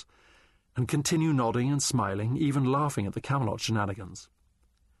doubts, and continue nodding and smiling, even laughing at the Camelot shenanigans.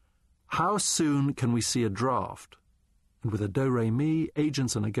 How soon can we see a draft? And with a do-re-mi,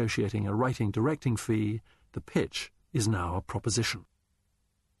 agents are negotiating a writing-directing fee. The pitch is now a proposition.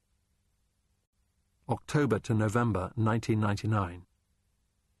 October to November 1999.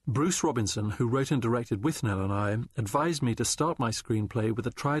 Bruce Robinson, who wrote and directed with Nell and I, advised me to start my screenplay with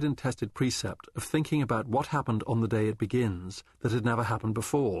a tried-and-tested precept of thinking about what happened on the day it begins that had never happened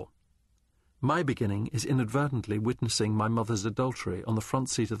before. My beginning is inadvertently witnessing my mother's adultery on the front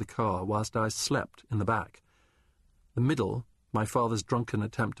seat of the car whilst I slept in the back. The middle, my father's drunken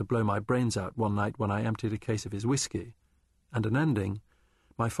attempt to blow my brains out one night when I emptied a case of his whiskey, and an ending,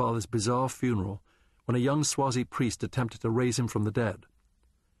 my father's bizarre funeral when a young Swazi priest attempted to raise him from the dead.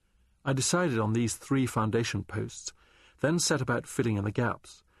 I decided on these 3 foundation posts, then set about filling in the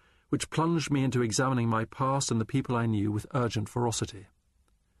gaps, which plunged me into examining my past and the people I knew with urgent ferocity.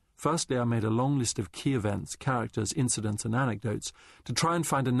 Firstly, I made a long list of key events, characters, incidents and anecdotes to try and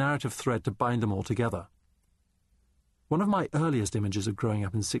find a narrative thread to bind them all together. One of my earliest images of growing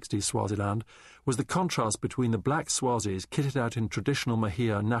up in 60s Swaziland was the contrast between the black Swazis kitted out in traditional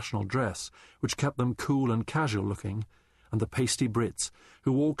Mahia national dress, which kept them cool and casual looking, and the pasty Brits,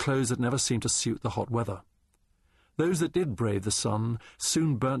 who wore clothes that never seemed to suit the hot weather. Those that did brave the sun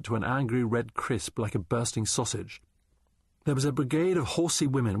soon burnt to an angry red crisp like a bursting sausage. There was a brigade of horsey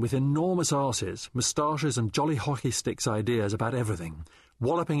women with enormous arses, moustaches and jolly hockey sticks ideas about everything,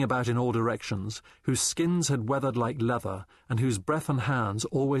 walloping about in all directions, whose skins had weathered like leather, and whose breath and hands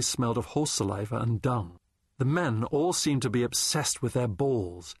always smelled of horse saliva and dung. The men all seemed to be obsessed with their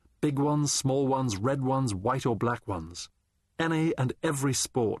balls, big ones, small ones, red ones, white or black ones. Any and every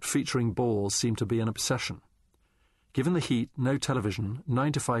sport featuring balls seemed to be an obsession. Given the heat, no television,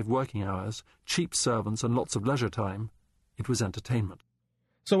 9 to 5 working hours, cheap servants and lots of leisure time, it was entertainment.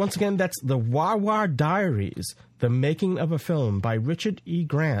 So once again, that's The Wah-Wah Diaries, The Making of a Film by Richard E.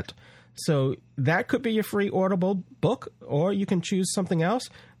 Grant. So that could be your free Audible book, or you can choose something else.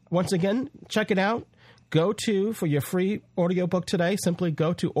 Once again, check it out. For your free audiobook today, simply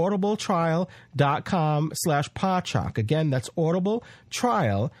go to audibletrial.com/Podshock. Again, that's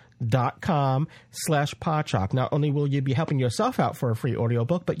audibletrial.com/Podshock. Not only will you be helping yourself out for a free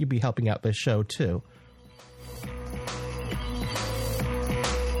audiobook, but you'll be helping out this show too.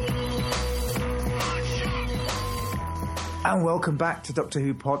 And welcome back to Doctor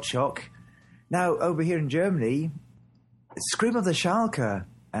Who Podshock. Now, over here in Germany, Scream of the Schalke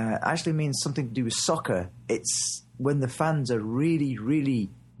actually means something to do with soccer. It's when the fans are really, really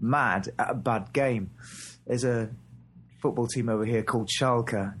mad at a bad game. There's a football team over here called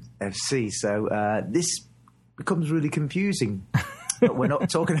Schalke FC, so this becomes really confusing. But we're not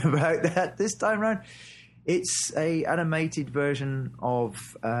talking about that this time around. It's a animated version of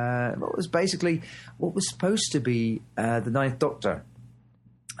what was supposed to be the Ninth Doctor.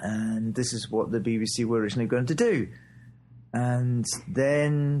 And this is what the BBC were originally going to do. And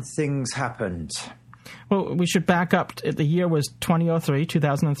then things happened. Well, we should back up. The year was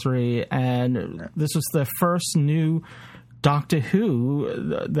 2003, and this was the first new Doctor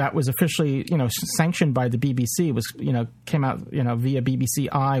Who that was officially, sanctioned by the BBC. It was, came out, via BBC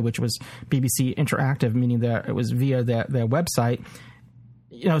I, which was BBC Interactive, meaning that it was via their website.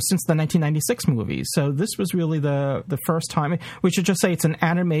 Since the 1996 movie. So this was really the first time. We should just say it's a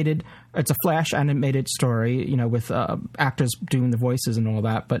Flash animated story, with actors doing the voices and all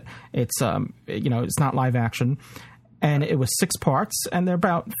that. But it's, it's not live action. And it was 6 parts, and they're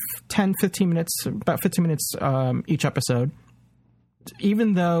about 15 minutes each episode.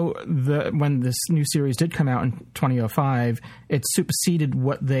 Even though when this new series did come out in 2005, it superseded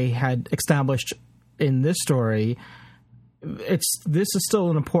what they had established in this story. This is still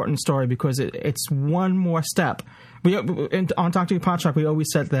an important story because it's one more step. On Doctor Who Podshock, we always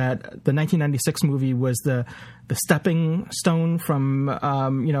said that the 1996 movie was the stepping stone from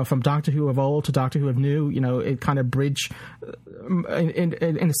Doctor Who of old to Doctor Who of new. It kind of bridged, in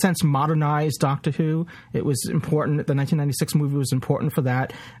a sense, modernized Doctor Who. It was important. The 1996 movie was important for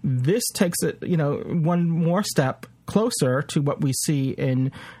that. This takes it, one more step closer to what we see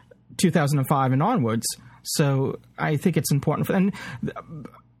in 2005 and onwards. So I think it's important and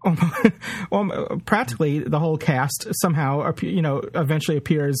practically the whole cast somehow, eventually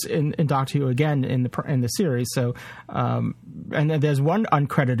appears in Doctor Who again in the series. So, and then there's one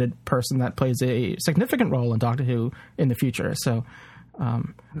uncredited person that plays a significant role in Doctor Who in the future. So,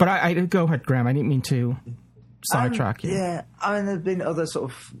 but I go ahead, Graham. I didn't mean to sidetrack you. Yeah, there've been other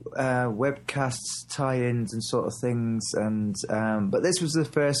sort of webcasts, tie-ins, and sort of things, and but this was the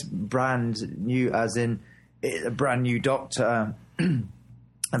first brand new, as in a brand new Doctor, and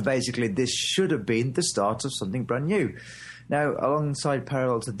basically this should have been the start of something brand new. Now, alongside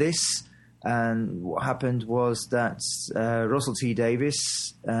parallel to this, and what happened was that Russell T Davies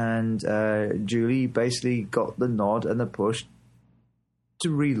and Julie basically got the nod and the push to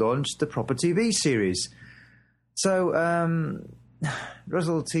relaunch the proper TV series. So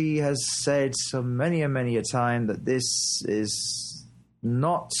Russell T has said so many a time that this is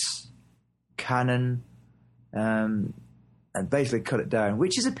not canon, and basically cut it down,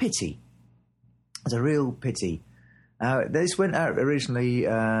 which is a pity. It's a real pity. This went out originally. It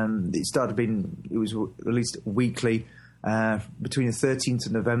was released weekly between the 13th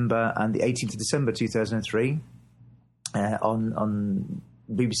of November and the 18th of December 2003 on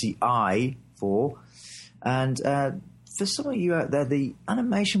BBC I4. And for some of you out there, the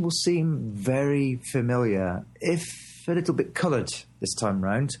animation will seem very familiar, if a little bit coloured this time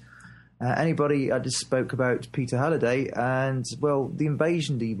round. I just spoke about Peter Halliday, and, well, the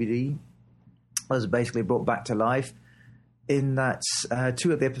Invasion DVD was basically brought back to life in that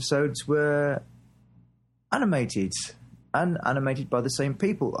 2 of the episodes were animated, and animated by the same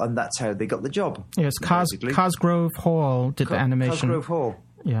people, and that's how they got the job. Yes, Cosgrove Hall did the animation. Cosgrove Hall.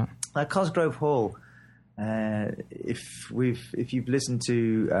 Yeah. Cosgrove Hall If you've listened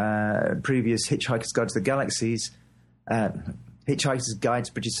to previous Hitchhiker's Guide to the Galaxies, Hitchhiker's Guide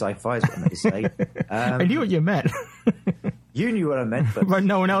to British Sci-Fi is what I meant to say. I knew what you meant. You knew what I meant, but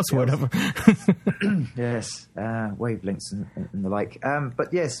no one else would have. Yes, wavelengths and the like.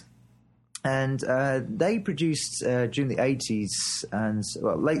 But yes, and they produced during the 80s and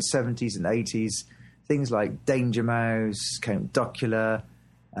late 70s and 80s things like Danger Mouse, Count Docula,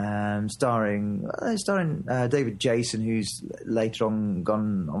 starring David Jason, who's later on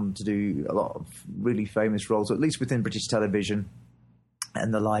gone on to do a lot of really famous roles, at least within British television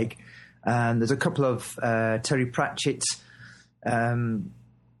and the like. There's a couple of Terry Pratchett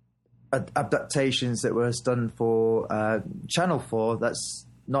adaptations that was done for Channel 4. That's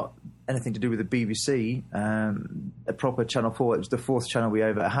not anything to do with the BBC. A proper Channel 4. It was the fourth channel we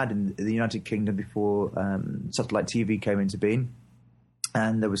ever had in the United Kingdom before satellite TV came into being.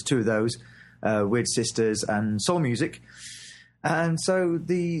 And there was two of those, Weird Sisters and Soul Music. And so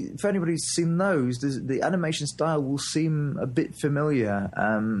if anybody's seen those, the animation style will seem a bit familiar,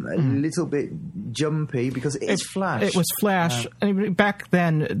 a little bit jumpy because it's Flash. It was Flash. Back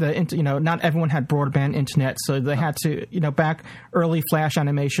then, not everyone had broadband internet, so they had to, back early Flash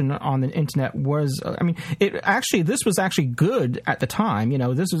animation on the internet was, this was actually good at the time.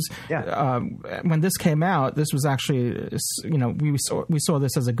 This was, when this came out, this was actually, we saw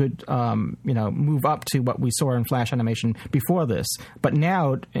this as a good, move up to what we saw in Flash animation before this. But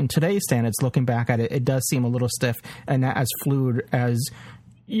now, in today's standards, looking back at it, it does seem a little stiff and not as fluid as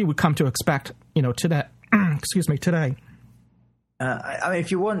you would come to expect, today. Today.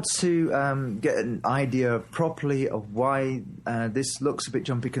 If you want to get an idea properly of why this looks a bit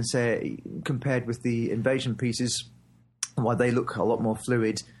jumpy compared with the Invasion pieces, why they look a lot more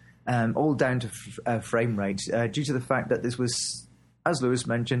fluid, all down to frame rate, due to the fact that this was, as Lewis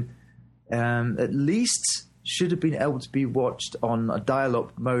mentioned, at least should have been able to be watched on a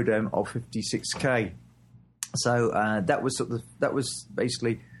dial-up modem of 56k. So that was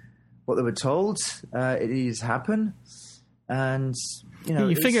basically what they were told. It is happen, and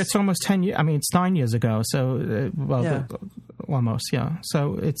you figure it's almost 10 years. It's 9 years ago. So almost, yeah.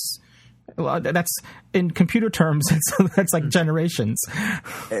 So that's in computer terms. That's like generations.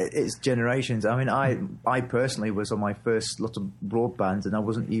 It's generations. I personally was on my first lot of broadband, and I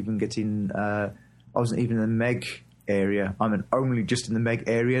wasn't even getting. I wasn't even in the meg area. I'm only just in the meg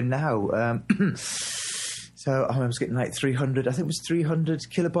area now. So I was getting like 300, I think it was 300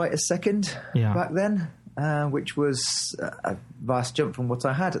 kilobyte a second back then, which was a vast jump from what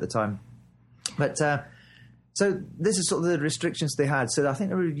I had at the time. But so this is sort of the restrictions they had. So I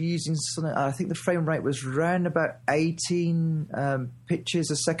think they were using something, I think the frame rate was around about 18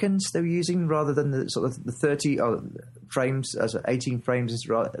 pictures a second they were using, rather than the sort of the 30 frames, 18 frames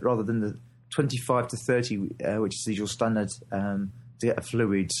rather than the 25 to 30, which is the usual standard to get a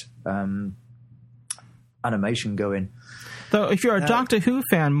fluid animation going. Though, if you're a Doctor Who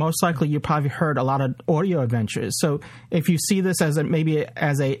fan, most likely you probably heard a lot of audio adventures. So, if you see this as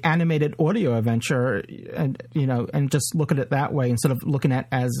a animated audio adventure, and just look at it that way instead of looking at it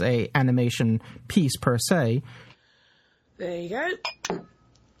as a animation piece per se. There you go.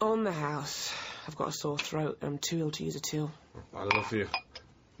 On the house. I've got a sore throat and I'm too ill to use a till. I love you.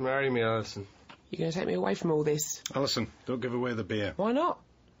 Marry me, Alison. You're going to take me away from all this? Alison, don't give away the beer. Why not?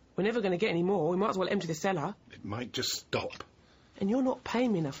 We're never going to get any more. We might as well empty the cellar. It might just stop. And you're not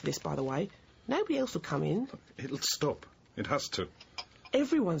paying me enough for this, by the way. Nobody else will come in. It'll stop. It has to.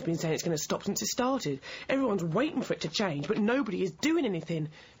 Everyone's been saying it's going to stop since it started. Everyone's waiting for it to change, but nobody is doing anything.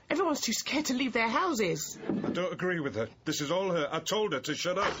 Everyone's too scared to leave their houses. I don't agree with her. This is all her. I told her to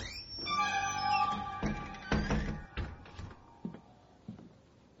shut up.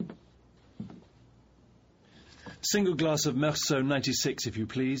 Single glass of Merceau 96, if you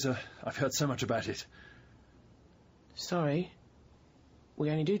please. I've heard so much about it. Sorry.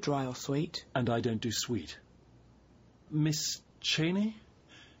 We only do dry or sweet. And I don't do sweet. Miss Cheney?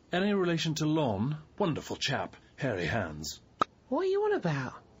 Any relation to Lon? Wonderful chap. Hairy hands. What are you on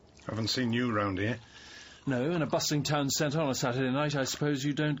about? Haven't seen you round here. No, in a bustling town centre on a Saturday night, I suppose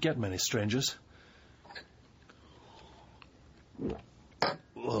you don't get many strangers.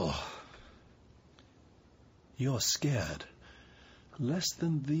 Ugh. You're scared. Less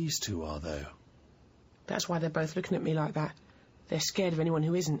than these two are, though. That's why they're both looking at me like that. They're scared of anyone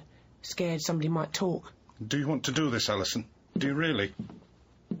who isn't. Scared somebody might talk. Do you want to do this, Alison? Do you really?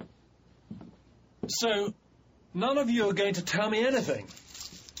 So, none of you are going to tell me anything?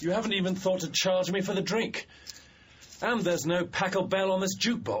 You haven't even thought to charge me for the drink. And there's no Pachelbel on this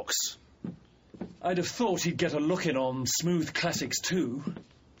jukebox. I'd have thought he'd get a look in on smooth classics too,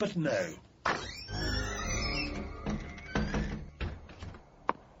 but no.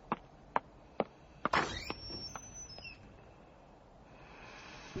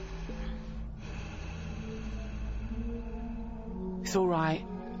 It's all right.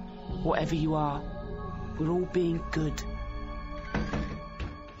 Whatever you are, we're all being good.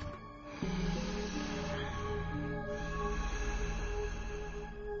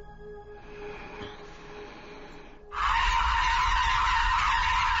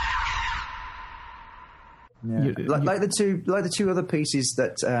 Yeah. Like the two other pieces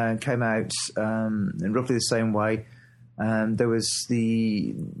that came out in roughly the same way. There was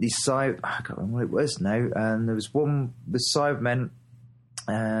the I can't remember what it was now. And there was one the Cybermen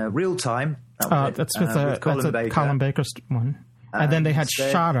Real Time. That's with Colin Baker's one. And then they had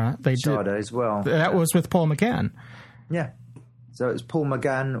Shada. Shada as well. That was with Paul McGann. Yeah. So it was Paul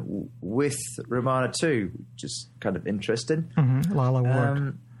McGann with Romana too, which is kind of interesting. Mm-hmm. Lala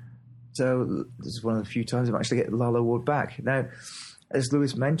Ward. So this is one of the few times I'm actually getting Lala Ward back. Now, as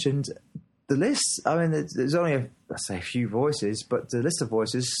Lewis mentioned, the list, I mean, there's only a few voices, but the list of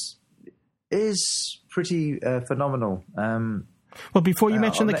voices is pretty phenomenal. Well, before you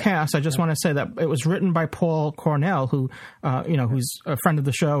mention the cast, I just want to say that it was written by Paul Cornell, who, who's a friend of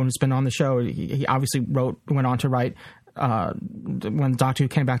the show and has been on the show. He obviously went on to write when Doctor Who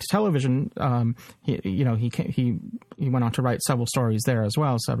came back to television. He went on to write several stories there as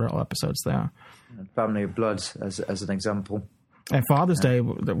well, several episodes there. Family of Blood, as an example, and Father's Day,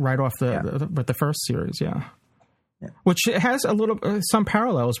 right off with the first series, yeah. Which has some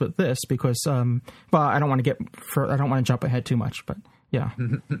parallels with this because, I don't want to jump ahead too much, but yeah.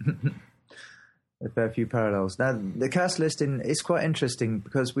 A fair few parallels. Now, the cast listing is quite interesting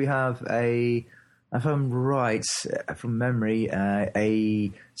because we have if I'm right from memory,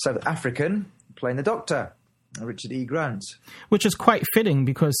 a South African playing the Doctor, Richard E. Grant. Which is quite fitting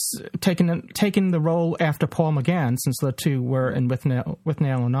because taking the role after Paul McGann, since the two were in With Nail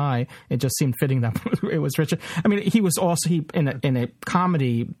and I, it just seemed fitting that it was Richard. I mean, he was also in a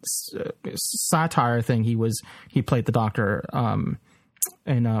comedy satire thing. He played the Doctor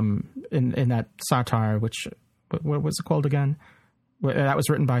in that satire, which what was it called again? That was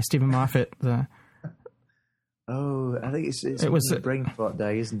written by Stephen Moffat. I think it was Brain Fart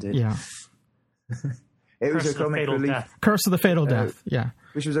Day, isn't it? Yeah. It was a comic relief. Curse of the Fatal Death, yeah.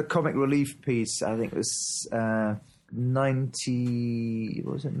 Which was a comic relief piece. I think it was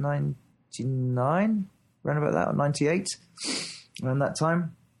 99? Around about that, or 98? Around that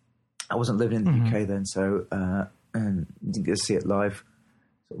time. I wasn't living in the UK then, so and didn't get to see it live.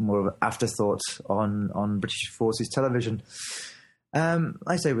 Sort of more of an afterthought on British Forces television.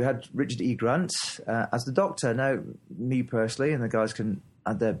 I say we had Richard E. Grant as the Doctor. Now, me personally, and the guys can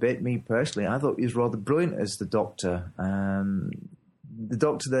add their bit, me personally, I thought he was rather brilliant as the Doctor. The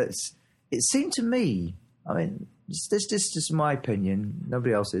Doctor it seemed to me, I mean, this is just my opinion,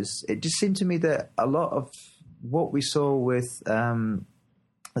 nobody else's, it just seemed to me that a lot of what we saw with the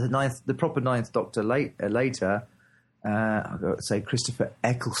proper Ninth Doctor later, I've got to say Christopher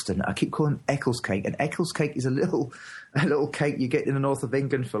Eccleston. I keep calling him Eccles cake, and Eccles cake is a little cake you get in the north of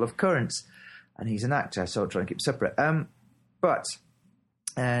England full of currants, and he's an actor, so I'll try and keep separate. But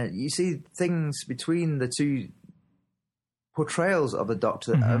you see things between the two portrayals of the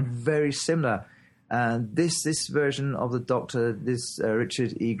Doctor that are very similar. And this version of the Doctor, this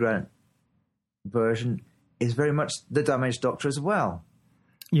Richard E. Grant version, is very much the damaged Doctor as well.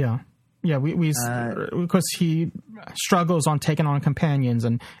 Yeah. Yeah, because he struggles on taking on companions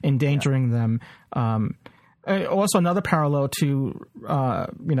and endangering them. Also, another parallel to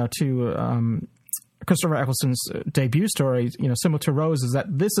Christopher Eccleston's debut story, similar to Rose, is that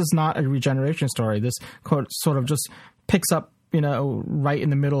this is not a regeneration story. This sort of just picks up, right in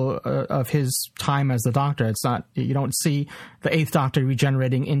the middle of his time as the Doctor. It's not, you don't see the Eighth Doctor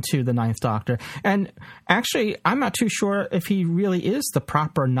regenerating into the Ninth Doctor. And actually, I'm not too sure if he really is the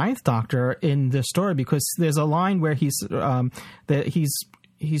proper Ninth Doctor in this story, because there's a line where he's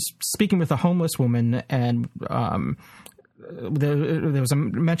speaking with a homeless woman, and there was a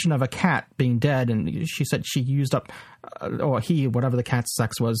mention of a cat being dead, and she said she used up, or he, whatever the cat's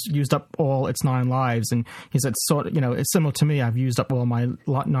sex was, used up all its 9 lives. And he said, it's similar to me, I've used up all my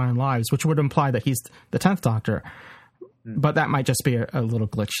 9 lives, which would imply that he's the 10th Doctor. But that might just be a little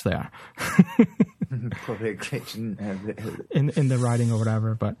glitch there. Probably a glitch in the writing or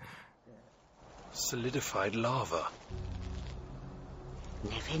whatever, but... Solidified lava.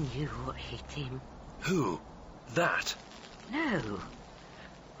 Never knew what hit him. Who? That? No,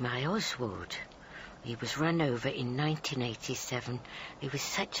 my Oswald. He was run over in 1987. He was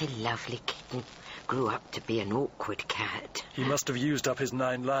such a lovely kitten. Grew up to be an awkward cat. He must have used up his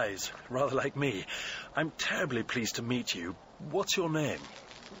 9 lives, rather like me. I'm terribly pleased to meet you. What's your name?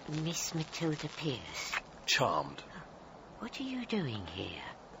 Miss Matilda Pierce. Charmed. What are you doing here?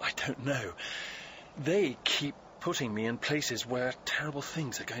 I don't know. They keep putting me in places where terrible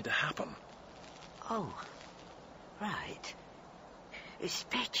things are going to happen. Oh, right.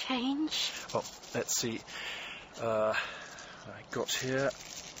 Spare change? Well, let's see. I got here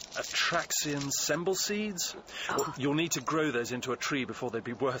Atraxian semble seeds. Well, you'll need to grow those into a tree before they'd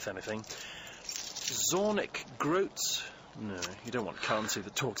be worth anything. Zornic groats. No, you don't want currency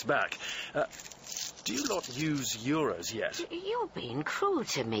that talks back. Do you lot use euros yet? You're being cruel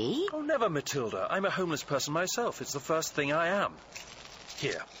to me. Oh, never, Matilda. I'm a homeless person myself. It's the first thing I am.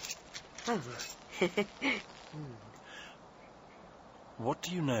 Here. Oh. What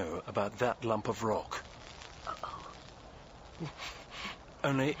do you know about that lump of rock?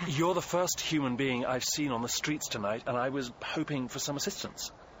 Only, you're the first human being I've seen on the streets tonight, and I was hoping for some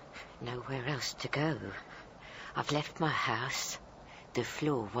assistance. Nowhere else to go. I've left my house. The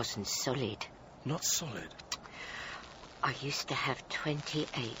floor wasn't solid. Not solid? I used to have 28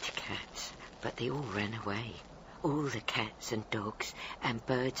 cats, but they all ran away. All the cats and dogs and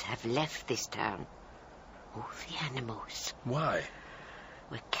birds have left this town. All the animals. Why?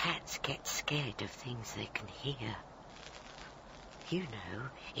 Well, cats get scared of things they can hear. You know,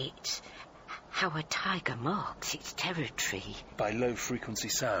 it's how a tiger marks its territory. By low-frequency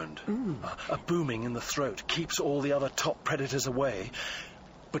sound. A booming in the throat keeps all the other top predators away.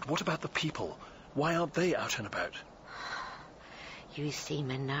 But what about the people? Why aren't they out and about? You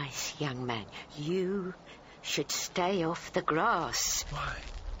seem a nice young man. You should stay off the grass. Why?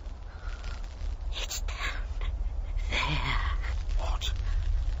 It's down there. What?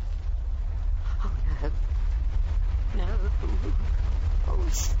 Oh, no. No. Oh,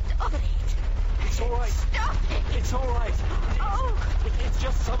 stop it. It's all right. Stop it. It's all right. It's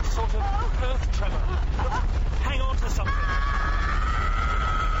just some sort of earth tremor. Hang on to something.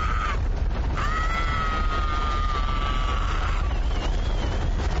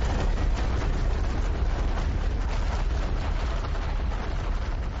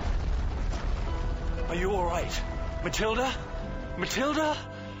 Are you all right? Matilda? Matilda?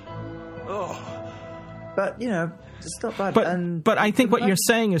 Oh. But, you know, it's not bad. But I think what you're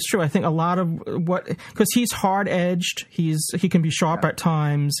saying is true. I think a lot of because he's hard-edged, he can be sharp at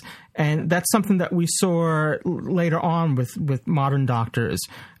times, and that's something that we saw later on with modern doctors,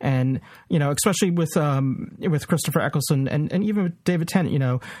 and you know, especially with Christopher Eccleston and even with David Tennant. You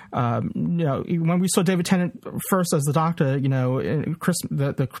know, when we saw David Tennant first as the Doctor, you know, in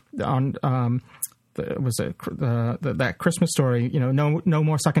that Christmas Story, you know, no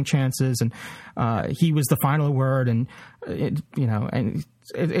more second chances, and he was the final word, and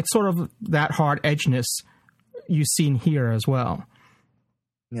it's sort of that hard edginess you've seen here as well.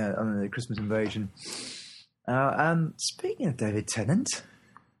 Yeah, I mean, the Christmas Invasion. Speaking of David Tennant,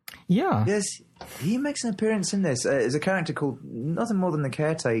 yes, he makes an appearance in this. There's a character called nothing more than the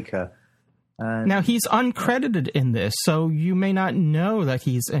Caretaker. Now he's uncredited in this, so you may not know that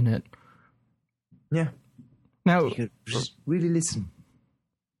he's in it. Yeah. Now, you could just really listen.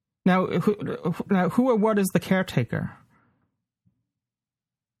 Now, who or what is the Caretaker?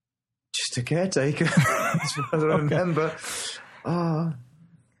 Just a caretaker, as far as I remember. Oh.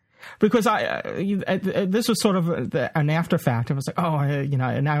 Because this was sort of an after fact. It was like,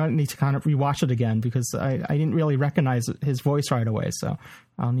 now I need to kind of rewatch it again because I didn't really recognize his voice right away. So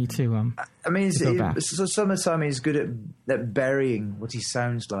I'll need to. I mean, so Summertime is good at burying what he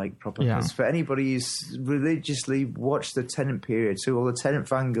sounds like properly. Yeah. For anybody who's religiously watched the Tennant period, so all the Tennant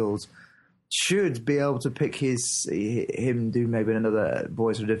fangirls should be able to pick him do maybe another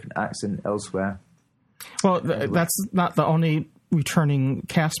voice or a different accent elsewhere. Well, that's not the only returning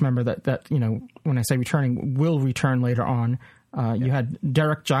cast member that you know, when I say returning, will return later on. You had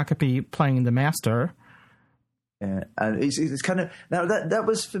Derek Jacobi playing the Master. Yeah, and it's kind of now that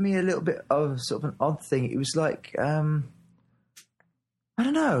was for me a little bit of sort of an odd thing. It was like I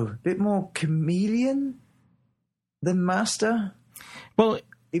don't know, a bit more chameleon than Master. Well,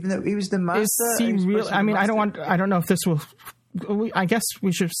 even though he was the Master, is he real? I mean, I don't know if this will. I guess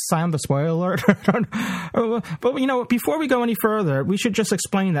we should sound the spoiler alert. But, you know, before we go any further, we should just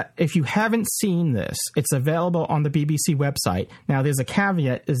explain that if you haven't seen this, it's available on the BBC website. Now, there's a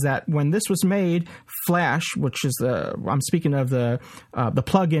caveat, is that when this was made, Flash, which is I'm speaking of the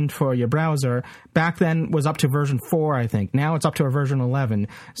plugin for your browser, back then was up to version 4, I think. Now it's up to a version 11.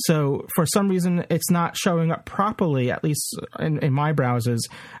 So for some reason, it's not showing up properly, at least in my browsers.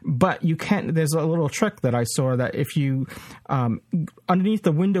 But you can. There's a little trick that I saw that if you underneath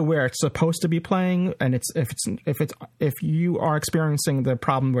the window where it's supposed to be playing, and if you are experiencing the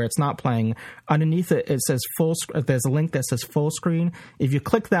problem where it's not playing, underneath it says full. There's a link that says full screen. If you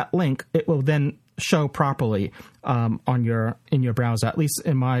click that link, it will then show properly in your browser. At least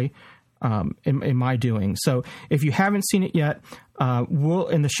in my in my doing. So if you haven't seen it yet, we'll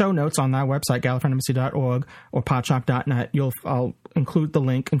in the show notes on our website, gallifreyanembassy.org or podshock.net, I'll include the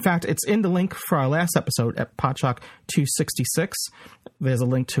link. In fact, it's in the link for our last episode at Podshock 266. There's a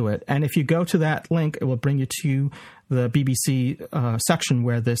link to it. And if you go to that link, it will bring you to the BBC section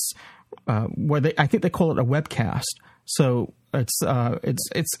where I think they call it a webcast. So it's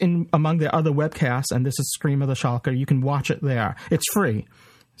in among the other webcasts, and this is Scream of the Shulker. You can watch it there. It's free.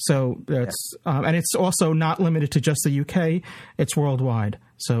 So it's and it's also not limited to just the UK. It's worldwide.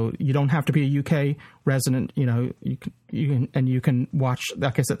 So you don't have to be a UK resident. You can watch.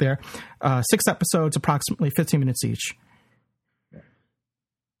 Like I said, there 6 episodes, approximately 15 minutes each.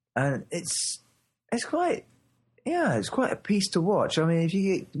 And it's quite a piece to watch. I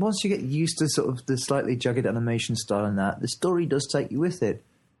mean, once you get used to sort of the slightly jagged animation style and that, the story does take you with it.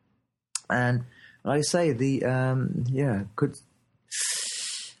 And like I say,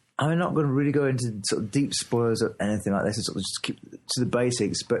 I'm not going to really go into sort of deep spoilers or anything like this, and sort of just keep to the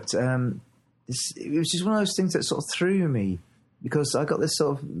basics. But it was just one of those things that sort of threw me, because I got this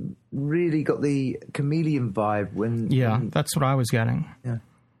sort of really got the chameleon vibe when. Yeah, that's what I was getting. Yeah,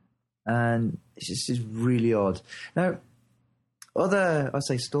 and it's just really odd. Now, I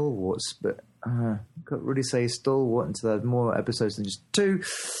say stalwarts, but I can't really say stalwart until there's more episodes than just 2.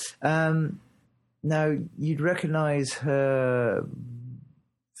 Now, you'd recognise her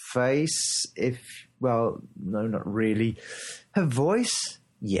face no, not really. Her voice,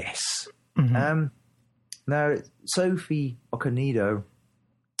 yes. Mm-hmm. Now, Sophie Okonedo,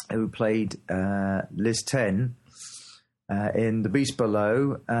 who played Liz 10 in The Beast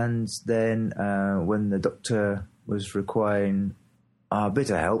Below, and then when the Doctor was requiring a bit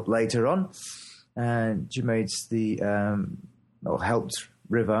of help later on, she made helped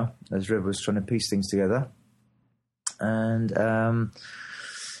River as River was trying to piece things together, and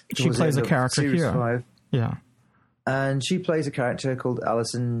she plays a character here. 5. Yeah, and she plays a character called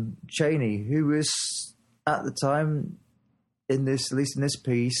Alison Cheney, who was at the time at least in this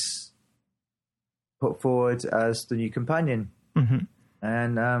piece, put forward as the new companion. Mm-hmm.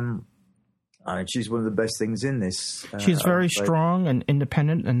 And she's one of the best things in this. She's very strong and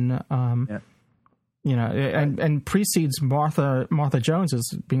independent, and and precedes Martha Jones as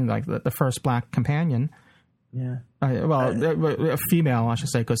being like the first black companion. Yeah. A female, I should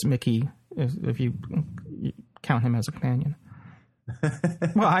say, because Mickey, if you count him as a companion.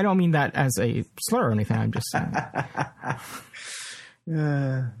 Well, I don't mean that as a slur or anything. I'm just saying.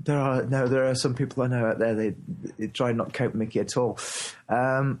 There are some people I know out there. They try not to count Mickey at all.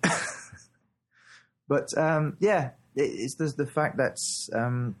 But it's the fact that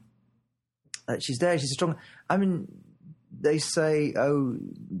she's there. She's strong. I mean, they say,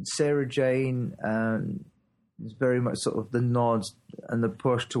 Sarah Jane is very much sort of the nod and the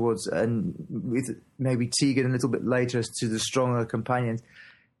push towards, and with maybe Tegan a little bit later as to the stronger companions.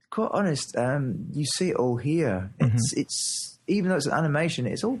 Quite honest, you see it all here. Mm-hmm. It's even though it's an animation,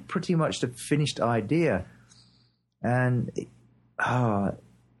 it's all pretty much the finished idea. And you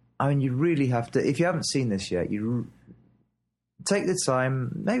really have to, if you haven't seen this yet, you take the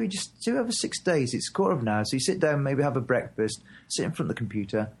time, maybe just do over 6 days. It's 1/4 now, so you sit down, maybe have a breakfast, sit in front of the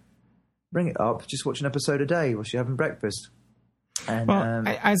computer, bring it up, just watch an episode a day whilst you're having breakfast. And,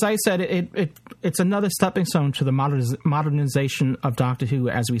 as I said, it's another stepping stone to the modernization of Doctor Who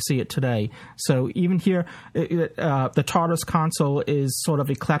as we see it today. So even here, the TARDIS console is sort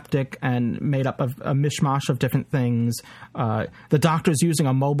of eclectic and made up of a mishmash of different things. The Doctor's using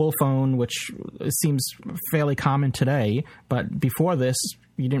a mobile phone, which seems fairly common today, but before this,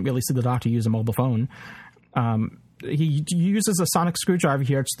 you didn't really see the Doctor use a mobile phone. He uses a sonic screwdriver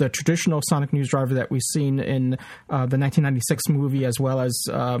here. It's the traditional sonic screwdriver that we've seen in the 1996 movie, as well as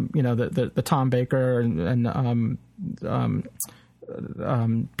the Tom Baker and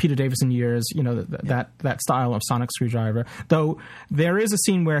Peter Davison years. That style of sonic screwdriver. Though there is a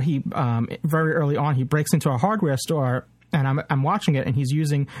scene where he very early on he breaks into a hardware store. And I'm watching it, and he's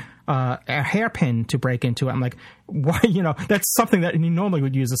using a hairpin to break into it. I'm like, why? That's something that he normally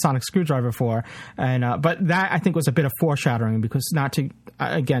would use a sonic screwdriver for. And but that I think was a bit of foreshadowing, because not to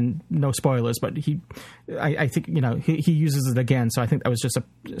again, no spoilers, but I think he uses it again. So I think that was just a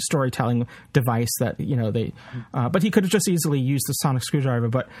storytelling device that but he could have just easily used the sonic screwdriver.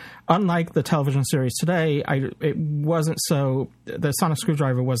 But unlike the television series today, the sonic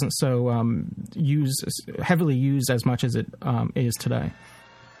screwdriver wasn't so heavily used as much as it is today.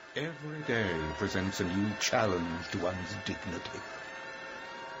 Every day presents a new challenge to one's dignity.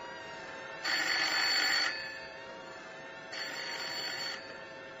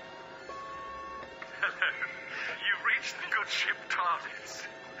 Hello. You've reached the good ship TARDIS.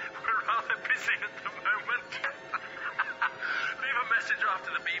 We're rather busy at the moment. Leave a message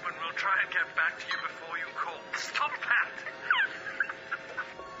after the beep and we'll try and get back to you before you call. Stop that!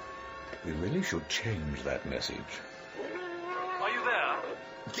 We really should change that message. Are you there?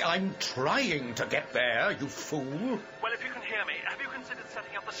 I'm trying to get there, you fool. Well, if you can hear me, have you considered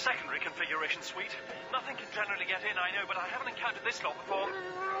setting up the secondary configuration suite? Nothing can generally get in, I know, but I haven't encountered this lot before.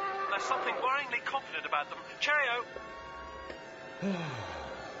 There's something worryingly confident about them. Cheerio!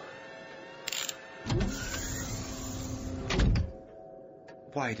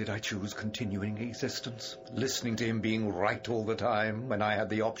 Why did I choose continuing existence? Listening to him being right all the time when I had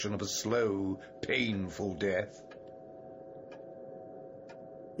the option of a slow, painful death.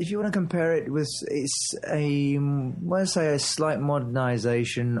 If you want to compare it with, it's a slight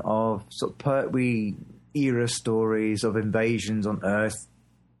modernization of sort of Pertwee era stories of invasions on Earth,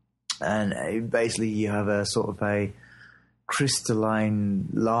 and basically you have a sort of a crystalline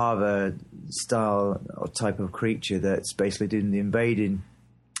lava style or type of creature that's basically doing the invading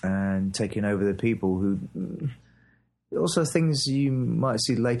and taking over the people. Who also things you might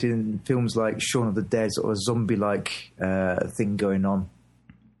see later in films like Shaun of the Dead, sort of a zombie-like thing going on.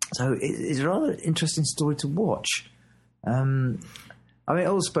 So it's a rather interesting story to watch. I mean,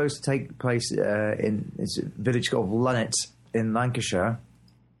 it was supposed to take place in it's a village called Lunnet in Lancashire.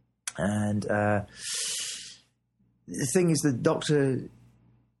 And the thing is, the Doctor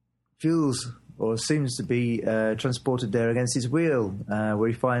feels or seems to be transported there against his will, where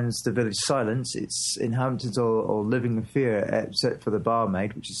he finds the village silent. Its inhabitants all living in fear, except for the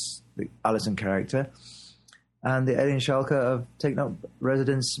barmaid, which is the Alison character. And the alien Shalka have taken up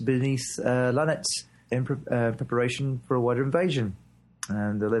residence beneath Lannet in preparation for a wider invasion.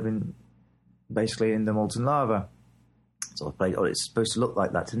 And they're living basically in the molten lava. So it's supposed to look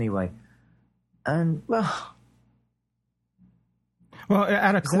like that anyway. And, well,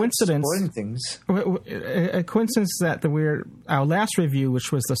 at a coincidence, things. A coincidence that our last review,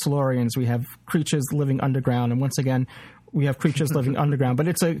 which was the Silurians, we have creatures living underground, and once again, we have creatures living underground. But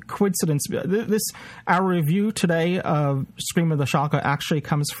it's a coincidence. Our review today of Scream of the Shalka actually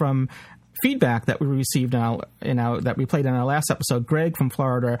comes from feedback that we received that we played in our last episode. Greg from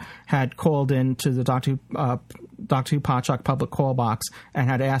Florida had called in to the Doctor Who Podshock public call box and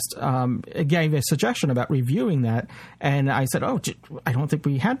had asked, gave a suggestion about reviewing that, and I said, I don't think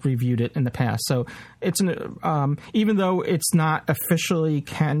we had reviewed it in the past. So it's even though it's not officially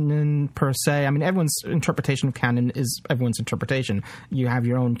canon per se. I mean, everyone's interpretation of canon is everyone's interpretation. You have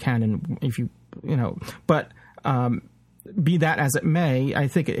your own canon, but. Be that as it may, I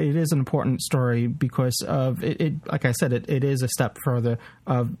think it is an important story because of it. Like I said, it is a step further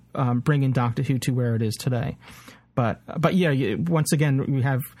of bringing Doctor Who to where it is today. But yeah, once again, we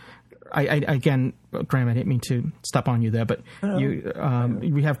have. Again, Graham, I didn't mean to step on you there, but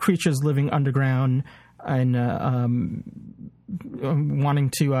we have creatures living underground and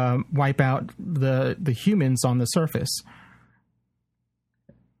wanting to wipe out the humans on the surface.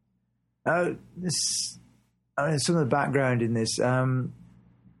 Some of the background in this,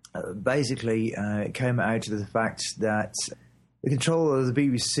 basically, it came out of the fact that the controller of the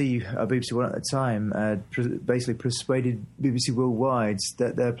BBC, BBC One at the time, basically persuaded BBC Worldwide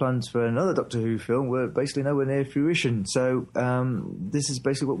that their plans for another Doctor Who film were basically nowhere near fruition. So this is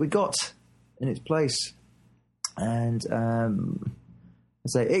basically what we got in its place. And I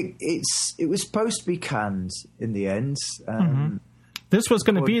say it was supposed to be canned in the end. This was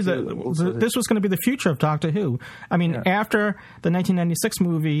going to be the future of Doctor Who. I mean, after the 1996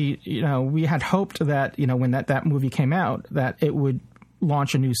 movie, we had hoped that when that movie came out, that it would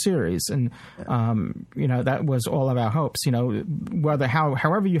launch a new series, and that was all of our hopes.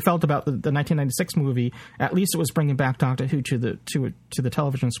 However you felt about the 1996 movie, at least it was bringing back Doctor Who to the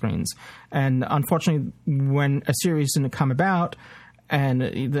television screens. And unfortunately, when a series didn't come about, and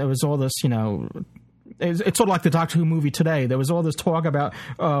there was all this, it's sort of like the Doctor Who movie today. There was all this talk about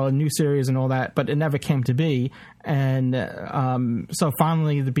a new series and all that, but it never came to be. And so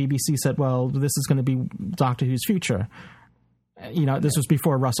finally the BBC said, well, this is going to be Doctor Who's future. This was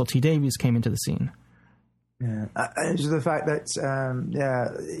before Russell T Davies came into the scene. Yeah. So the fact that,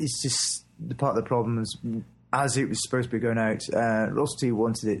 it's just the part of the problem is, as it was supposed to be going out, Russell T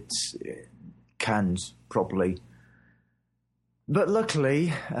wanted it canned properly. But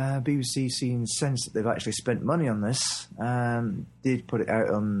luckily, BBC, seeing sense that they've actually spent money on this, did put it out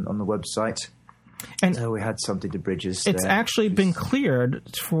on the website. And so we had something to bridge us. It's actually been cleared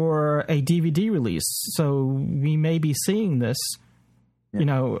for a DVD release, so we may be seeing this,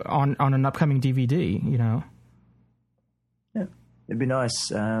 on an upcoming DVD. Yeah, it'd be nice.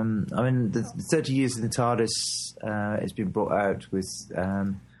 The 30 years in the TARDIS has been brought out with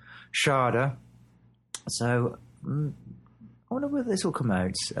Sharda. So I wonder whether this will come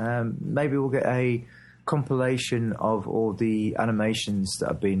out. Maybe we'll get a compilation of all the animations that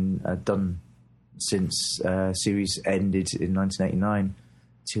have been done since series ended in 1989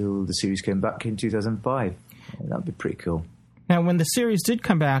 till the series came back in 2005. That'd be pretty cool. Now, when the series did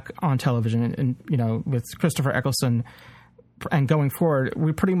come back on television, and with Christopher Eccleston, and going forward,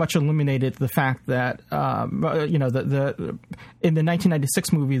 we pretty much eliminated the fact that in the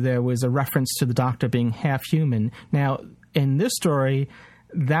 1996 movie there was a reference to the Doctor being half human. Now, in this story,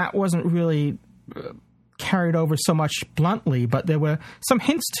 that wasn't really carried over so much bluntly, but there were some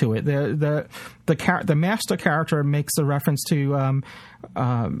hints to it. The master character makes a reference to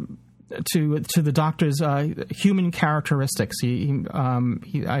the Doctor's human characteristics.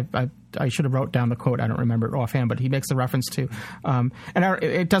 I should have wrote down the quote. I don't remember it offhand, but he makes a reference to,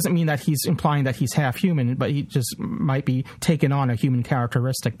 it doesn't mean that he's implying that he's half human, but he just might be taking on a human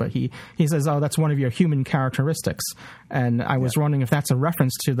characteristic. But he says, "Oh, that's one of your human characteristics," and I was wondering if that's a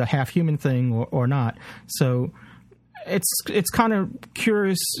reference to the half human thing or not. So it's kind of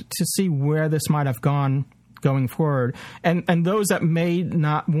curious to see where this might have gone going forward, and those that may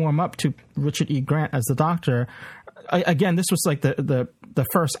not warm up to Richard E. Grant as the Doctor. Again, this was like the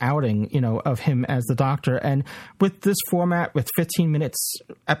first outing, of him as the Doctor, and with this format, with 15 minutes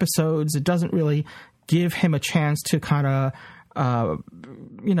episodes, it doesn't really give him a chance to kind of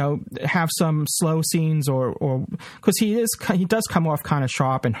have some slow scenes or because he does come off kind of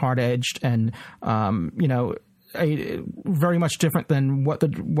sharp and hard edged and very much different than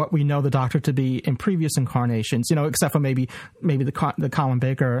what we know the Doctor to be in previous incarnations, except for maybe the Colin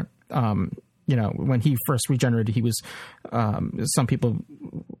Baker, when he first regenerated, he was, some people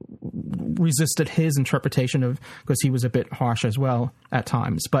resisted his interpretation of, because he was a bit harsh as well at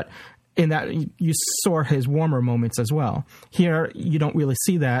times, but in that you saw his warmer moments as well. Here, you don't really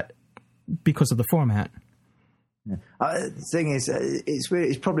see that because of the format. Yeah. The thing is, it's weird.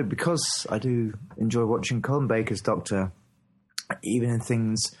 It's probably because I do enjoy watching Colin Baker's Doctor, even in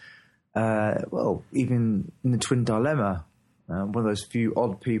things, even in the Twin Dilemma. One of those few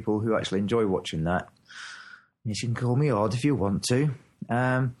odd people who actually enjoy watching that. Yes, you can call me odd if you want to.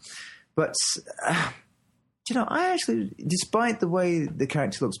 But, I actually, despite the way the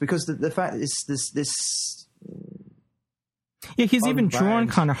character looks, because the fact is this yeah, he's even drawn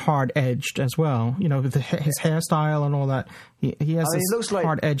kind of hard-edged as well. With his hairstyle and all that. He has this looks like,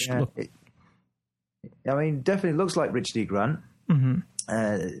 hard-edged look. Definitely looks like Richard E. Grant. Mm-hmm.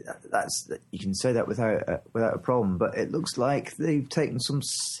 That's you can say that without a problem. But it looks like they've taken some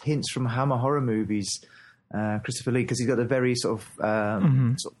hints from Hammer horror movies. Christopher Lee, because he's got a very sort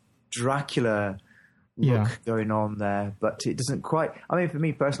of Dracula look going on there, but it doesn't quite. For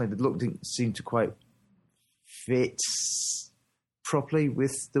me personally, the look didn't seem to quite fit properly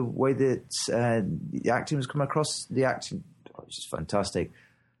with the way that the acting was coming across. The acting was just fantastic.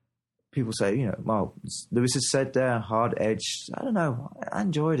 People say, Lewis has said hard-edged. I don't know. I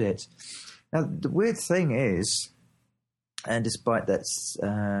enjoyed it. Now, the weird thing is, and despite that,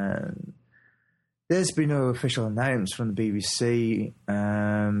 there's been no official announcement from the BBC.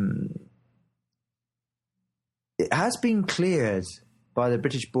 It has been cleared by the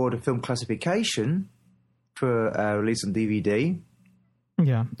British Board of Film Classification for release on DVD.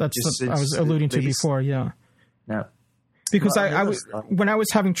 Yeah, that's what I was alluding to before, yeah. Now, because when I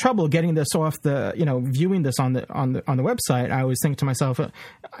was having trouble getting this off the, viewing this on the website, I was thinking to myself,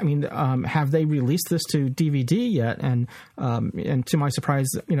 have they released this to DVD yet? And to my surprise,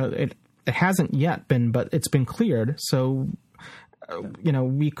 it hasn't yet been, but it's been cleared. So,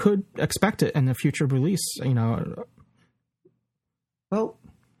 we could expect it in a future release. Well,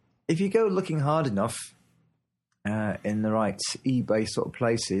 if you go looking hard enough in the right eBay sort of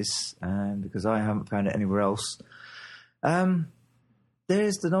places, because I haven't found it anywhere else.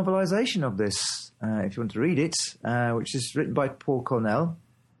 There's the novelisation of this, if you want to read it, which is written by Paul Cornell,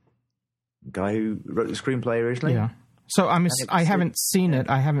 the guy who wrote the screenplay originally. Yeah. So I haven't seen it.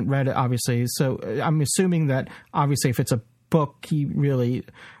 I haven't read it, obviously. So I'm assuming that, obviously, if it's a book, he really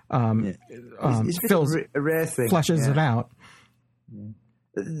it's a rare thing. Fleshes it out. Yeah.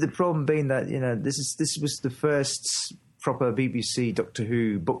 The problem being that, this was the first proper BBC Doctor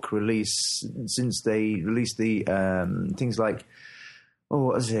Who book release since they released the things like,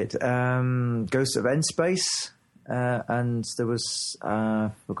 what was it? Ghosts of End Space, and there was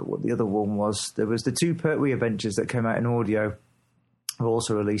I forgot what the other one was. There was the two Pertwee Adventures that came out in audio, were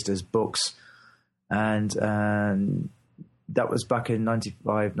also released as books, and that was back in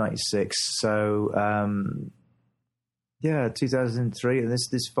 95, 96. So 2003, and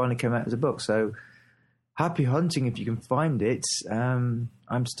this finally came out as a book. So happy hunting if you can find it.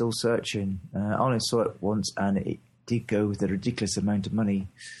 I'm still searching. I only saw it once, and it did go with a ridiculous amount of money.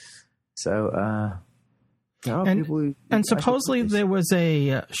 So, there are people who, and supposedly there was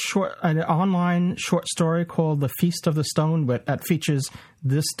an online short story called "The Feast of the Stone" that features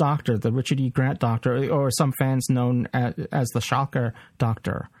this doctor, the Richard E. Grant doctor, or some fans known as the Schalke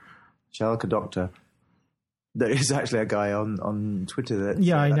Doctor. Schalke Doctor. There is actually a guy on Twitter that...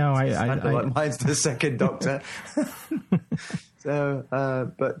 Yeah, I know. Mine's the second Doctor. So,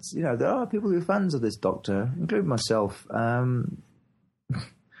 but, you know, there are people who are fans of this Doctor, including myself.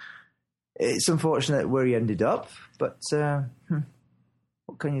 It's unfortunate where he ended up, but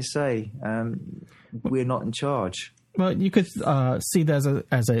what can you say? We're not in charge. Well, you could see that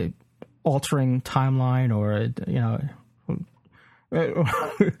as a altering timeline, or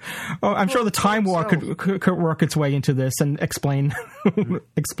I'm sure the Time War could work its way into this and explain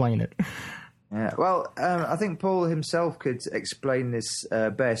it. Yeah, well, I think Paul himself could explain this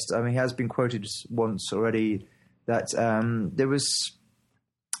best. I mean, he has been quoted once already that there was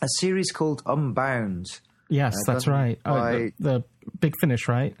a series called Unbound. Yes, that's right. The Big Finish,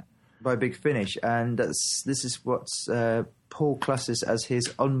 right? By Big Finish, and this is what Paul classes as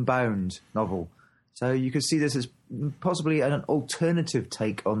his Unbound novel. So you could see this as possibly an alternative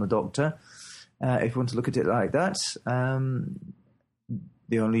take on the Doctor, if you want to look at it like that.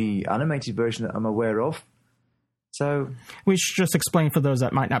 The only animated version that I'm aware of. So we should just explain for those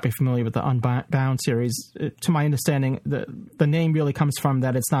that might not be familiar with the Unbound series. To my understanding, the name really comes from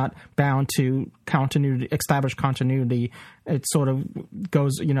that it's not bound to continuity, established continuity. It sort of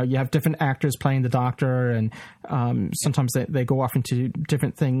goes, you have different actors playing the Doctor, and sometimes they go off into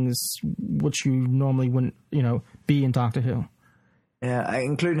different things which you normally wouldn't, be in Doctor Who. Yeah,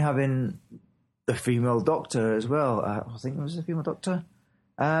 including having the female Doctor as well. I think it was a female Doctor.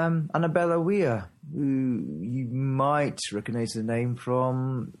 Annabella Weir, who you might recognise the name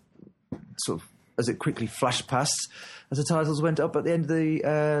from, sort of as it quickly flashed past as the titles went up at the end of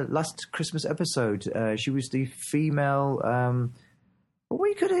the last Christmas episode. She was the female. I'm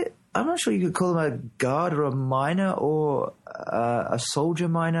not sure you could call them a guard or a miner or a soldier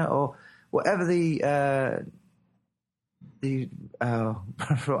miner or whatever the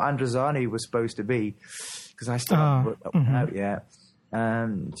Androzani was supposed to be, because I still haven't worked that one out yet.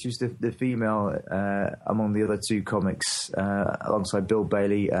 She was the female among the other two comics, alongside Bill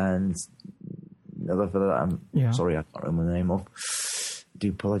Bailey and another fellow that sorry, I can't remember the name of. I do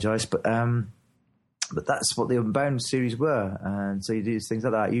apologise, but that's what the Unbound series were, and so you do things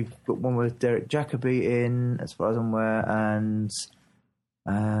like that. You've got one with Derek Jacobi in, as far as I'm aware, and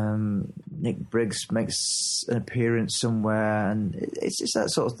Nick Briggs makes an appearance somewhere, and it's just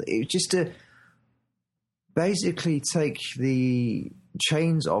that sort of thing. It's just to basically take the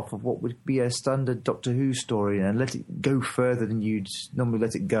chains off of what would be a standard Doctor Who story and let it go further than you'd normally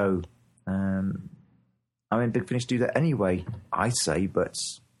let it go. I mean, Big Finish do that anyway, I'd say, but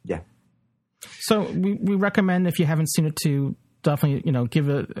yeah. So we recommend, if you haven't seen it, to definitely give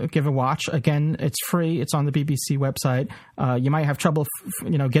a watch. Again, it's free. It's on the BBC website. You might have trouble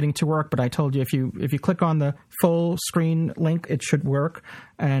getting to work, but I told you if you click on the full screen link, it should work.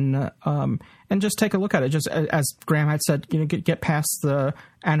 And just take a look at it. Just as Graham had said, get past the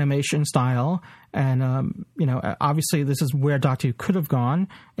animation style, and obviously this is where Doctor Who could have gone.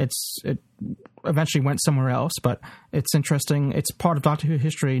 It eventually went somewhere else, but it's interesting. It's part of Doctor Who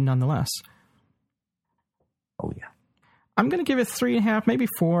history nonetheless. Oh yeah. I'm going to give it 3.5, maybe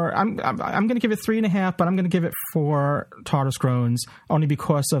 4. I'm going to give it 3.5, but I'm going to give it 4 TARDIS groans, only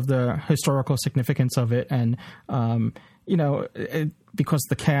because of the historical significance of it, and because of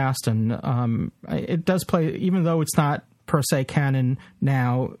the cast, and it does play, even though it's not per se canon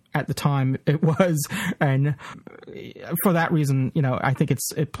now. At the time, it was, and for that reason, I think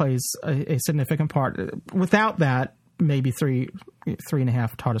it plays a significant part. Without that, maybe 3.5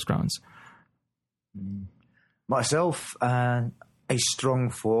 TARDIS groans. Myself, a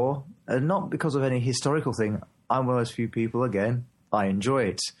strong 4, not because of any historical thing. I'm one of those few people, again, I enjoy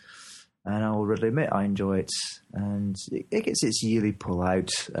it. And I will readily admit I enjoy it. And it gets its yearly pull out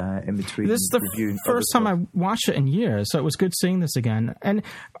in between. This is the first time I watched it in years, so it was good seeing this again. And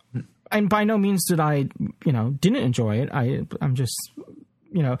by no means did I, didn't enjoy it. I'm just,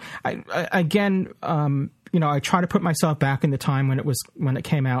 I try to put myself back in the time when it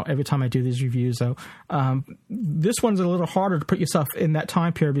came out every time I do these reviews. So this one's a little harder to put yourself in that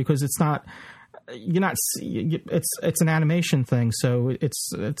time period, because it's not you're not. It's an animation thing, so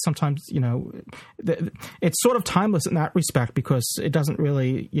it's sometimes it's sort of timeless in that respect because it doesn't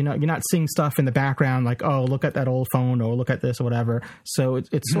really you're not seeing stuff in the background like, oh, look at that old phone or look at this or whatever. So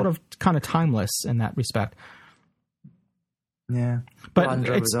it's sort of kind of timeless in that respect. Yeah, but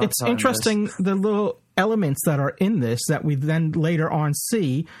it's interesting the little elements that are in this that we then later on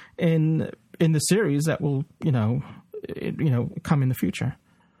see in the series that will come in the future.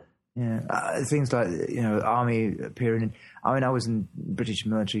 Yeah, things like army appearing. I mean, I was in British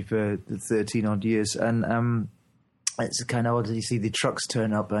military for 13 odd years, and it's kind of odd to see the trucks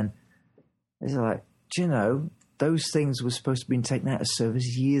turn up, and it's like, do you know, those things were supposed to have been taken out of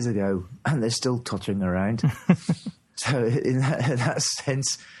service years ago, and they're still tottering around. So in that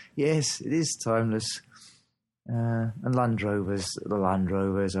sense, yes, it is timeless. And Land Rovers are Land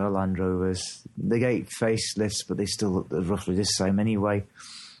Rovers. They get facelifts, but they still look roughly the same anyway.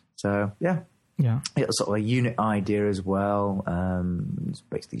 So, yeah. It's sort of a unit idea as well. It's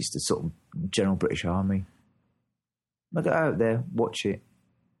basically just a sort of general British Army. Look out there, watch it.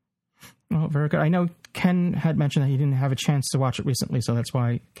 Oh, very good. I know Ken had mentioned that he didn't have a chance to watch it recently, so that's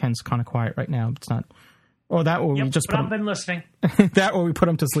why Ken's kind of quiet right now. It's not... Oh, that or we just put I've been listening. That or we put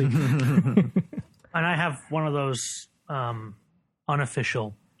him to sleep. And I have one of those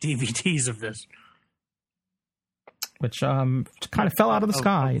unofficial DVDs of this. Which kind of fell out of the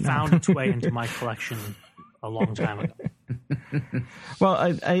sky. Found its way into my collection a long time ago. Well,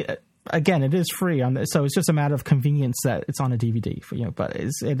 I again, it is free on so it's just a matter of convenience that it's on a DVD for but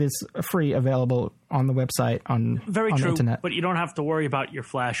it is free, available on the website on the internet. But you don't have to worry about your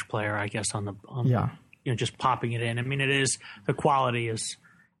Flash player, I guess, on the just popping it in. I mean, the quality is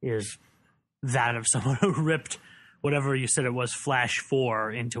that of someone who ripped whatever you said it was Flash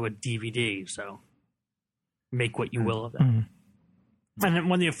 4 into a DVD. So make what you will of that. Mm-hmm. And then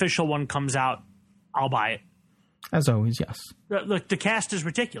when the official one comes out, I'll buy it. As always, yes. Look, the cast is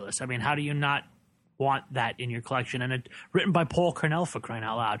ridiculous. I mean, how do you not want that in your collection? And it's written by Paul Cornell, for crying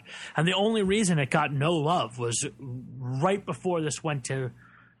out loud. And the only reason it got no love was right before this went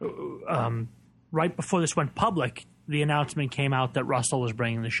public, the announcement came out that Russell was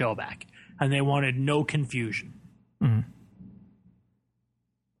bringing the show back, and they wanted no confusion. Mm-hmm.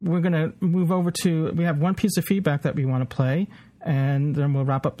 We're going to move over to... We have one piece of feedback that we want to play, and then we'll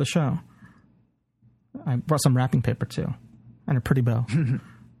wrap up the show. I brought some wrapping paper, too, and a pretty bow.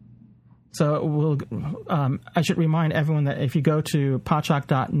 So I should remind everyone that if you go to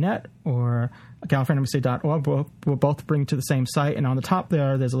podshock.net or gallifreyanembassy.org, we'll both bring to the same site, and on the top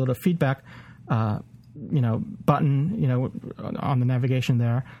there's a little feedback button, on the navigation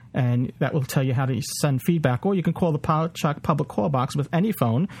there, and that will tell you how to send feedback. Or you can call the Podshock public call box with any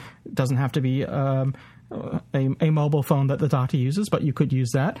phone. It doesn't have to be a mobile phone that the doctor uses, but you could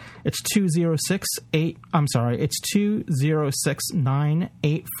use that. It's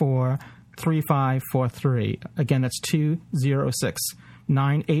 206-984-3543. Again, that's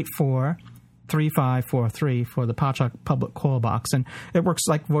 206-984-3543 for the Podshock public call box, and it works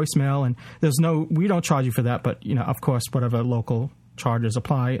like voicemail. And we don't charge you for that, but of course, whatever local charges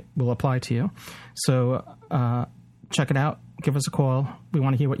will apply to you. So check it out. Give us a call. We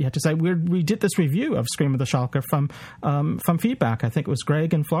want to hear what you have to say. We did this review of Scream of the Shulker from feedback. I think it was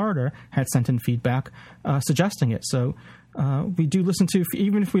Greg in Florida had sent in feedback suggesting it. So we do listen to,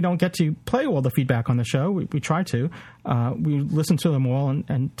 even if we don't get to play all the feedback on the show, we try to. We listen to them all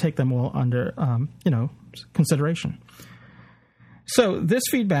and take them all under consideration. So this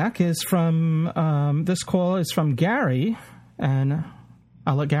feedback is from this call is from Gary, and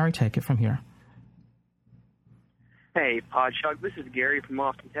I'll let Gary take it from here. Hey, Podshock, this is Gary from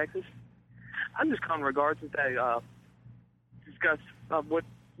Austin, Texas. I'm just calling in regards to discuss what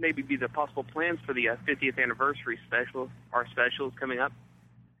maybe be the possible plans for the 50th anniversary special, our specials coming up.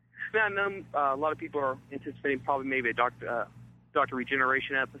 Now, I know a lot of people are anticipating probably maybe a Dr.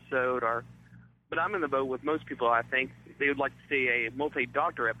 Regeneration episode, but I'm in the boat with most people. I think they would like to see a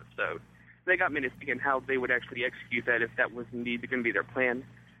multi-Doctor episode. They got me to thinking how they would actually execute that if that was indeed going to be their plan.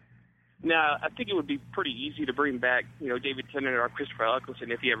 Now, I think it would be pretty easy to bring back, David Tennant or Christopher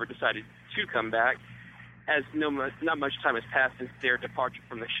Eccleston if he ever decided to come back, as not much time has passed since their departure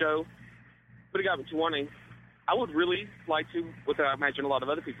from the show. But it got me to wondering, I would really like to, with I imagine a lot of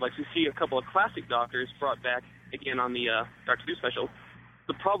other people, like to see a couple of classic Doctors brought back again on the Doctor Who special.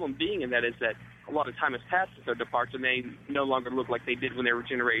 The problem being in that is that a lot of time has passed since their departure, and they no longer look like they did when they were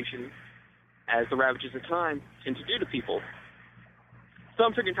Regeneration, as the ravages of time tend to do to people. So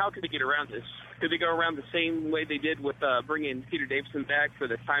I'm thinking, how could they get around this? Could they go around the same way they did with bringing Peter Davison back for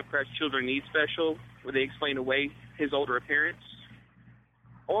the Time Crash Children Need special, where they explain away his older appearance?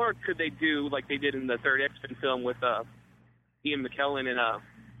 Or could they do like they did in the third X-Men film with Ian McKellen and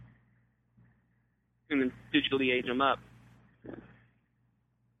then digitally age them up?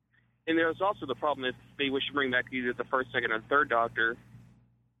 And there's also the problem if they wish to bring back either the first, second, or third Doctor,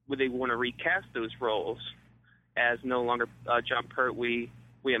 would they want to recast those roles as no longer John Pertwee,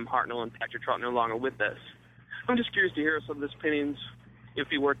 William Hartnell, and Patrick Troughton no longer with us? I'm just curious to hear some of the opinions. If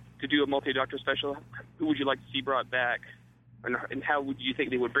we were to do a multi-Doctor special, who would you like to see brought back? And how would you think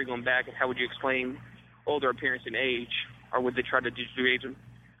they would bring them back, and how would you explain older appearance and age, or would they try to digitally age them?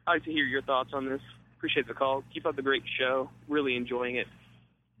 I'd like to hear your thoughts on this. Appreciate the call. Keep up the great show. Really enjoying it.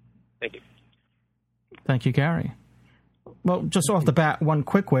 Thank you. Thank you, Gary. Well, just off the bat, one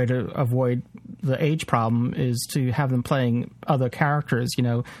quick way to avoid the age problem is to have them playing other characters.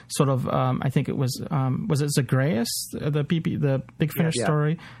 Sort of. I think it was it Zagreus, the Big Finish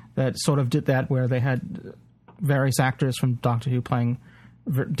story that sort of did that, where they had various actors from Doctor Who playing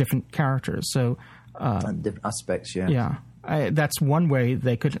different characters. So different aspects. Yeah. That's one way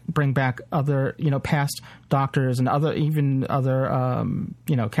they could bring back other, past Doctors and other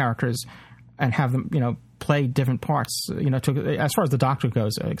characters, and have them, play different parts. As far as the Doctor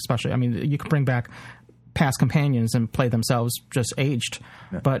goes, especially. I mean, you could bring back past companions and play themselves just aged.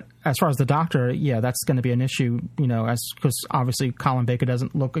 Yeah. But as far as the Doctor, that's going to be an issue. Because obviously Colin Baker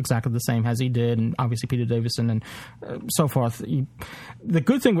doesn't look exactly the same as he did, and obviously Peter Davison and so forth. The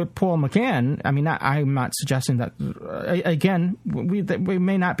good thing with Paul McGann, I mean, I'm not suggesting that. Again, we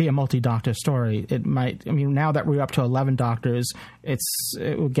may not be a multi-Doctor story. It might. I mean, now that we're up to 11 Doctors, it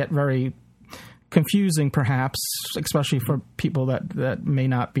will get very confusing, perhaps, especially for people that may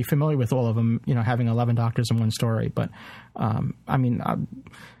not be familiar with all of them, having 11 Doctors in one story. But, but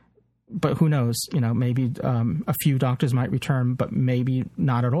who knows? Maybe a few Doctors might return, but maybe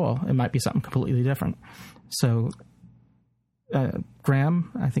not at all. It might be something completely different. So,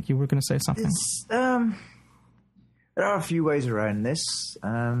 Graham, I think you were going to say something. There are a few ways around this,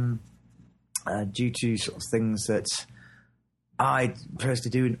 due to sort of things that I personally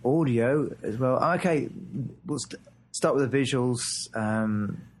do in audio as well. Okay, we'll start with the visuals.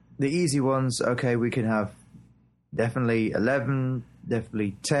 The easy ones, okay, we can have definitely 11,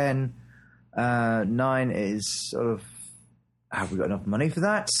 definitely 10. 9 is sort of, have we got enough money for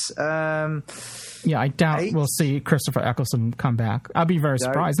that? I doubt 8. We'll see Christopher Eccleston come back. I'll be very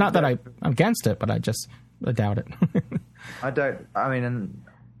surprised. Not that I'm against it, but I doubt it. I'm in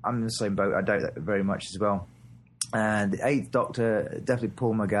the same boat. I doubt that very much as well. And the 8th Doctor, definitely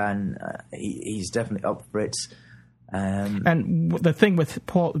Paul McGann. He's definitely up for it. And the thing with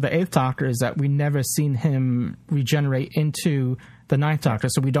Paul, the 8th Doctor, is that we never seen him regenerate into the 9th Doctor,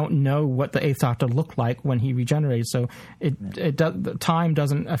 so we don't know what the 8th Doctor looked like when he regenerated. So the time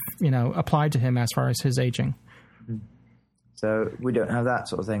doesn't apply to him as far as his aging. So we don't have that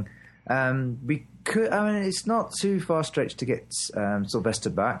sort of thing. We could. I mean, it's not too far stretched to get Sylvester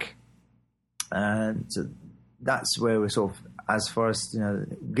back, and so that's where we're sort of, as far as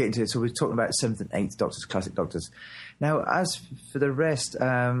getting to it. So we're talking about 7th and 8th Doctors, classic Doctors. Now, as for the rest,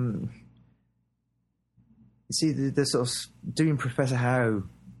 see the sort of doing Professor Howe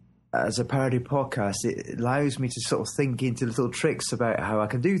as a parody podcast, it allows me to sort of think into little tricks about how I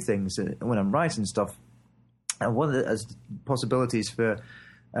can do things when I'm writing stuff. And one of the possibilities for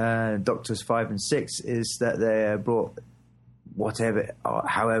Doctors 5 and 6 is that they're brought whatever, or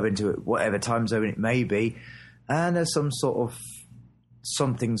however, into whatever time zone it may be, and there's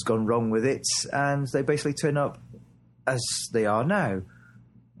something's gone wrong with it, and they basically turn up as they are now,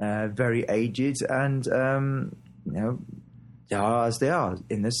 very aged, and they are as they are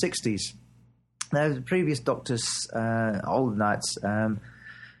in the 60s. Now, the previous Doctors, old nights,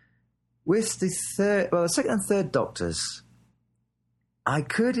 with the second and third Doctors, I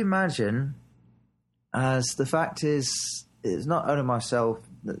could imagine, as the fact is, it's not only myself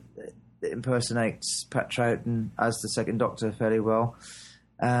that impersonates Pat Troughton as the second Doctor fairly well.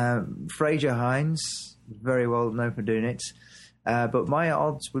 Fraser Hines, very well known for doing it. But my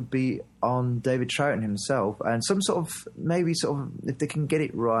odds would be on David Troughton himself, and maybe if they can get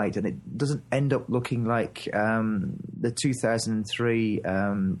it right and it doesn't end up looking like the 2003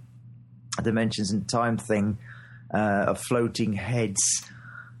 Dimensions in Time thing of floating heads,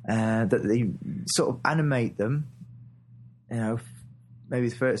 that they sort of animate them, maybe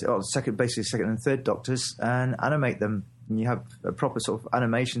second and third Doctors, and animate them, and you have a proper sort of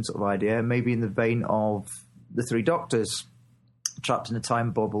animation sort of idea, maybe in the vein of the 3 Doctors trapped in a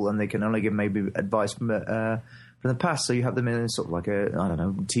time bubble, and they can only give maybe advice from the past. So you have them in sort of like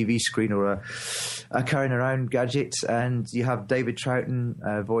TV screen or a carrying around gadget, and you have David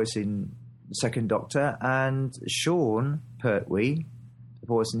Troughton voicing the second Doctor, and Sean Pertwee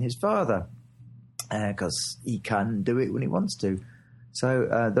voicing his father, because he can do it when he wants to.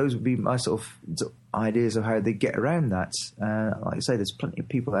 So those would be my sort of ideas of how they get around that. Like I say, there's plenty of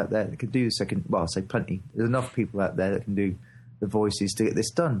people out there that can do the second. Well, I say plenty. There's enough people out there that can do the voices to get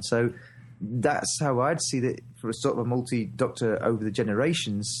this done. So that's how I'd see that for a sort of a multi-doctor over the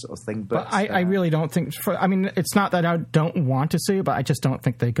generations sort of thing. But I really don't think. It's not that I don't want to see it, but I just don't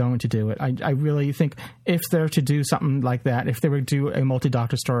think they're going to do it. I really think if they're to do something like that, if they were to do a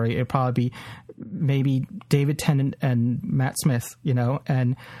multi-doctor story, it'd probably be maybe David Tennant and Matt Smith,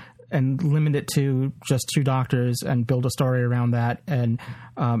 and limit it to just 2 doctors and build a story around that, and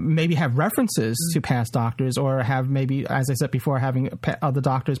maybe have references to past doctors, or have maybe, as I said before, having other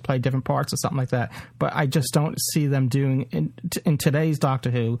doctors play different parts or something like that. But I just don't see them doing, in today's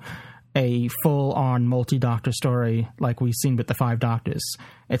Doctor Who, a full-on multi-doctor story like we've seen with the 5 Doctors.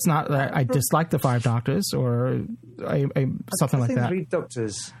 It's not that I dislike the 5 Doctors or something like that. 3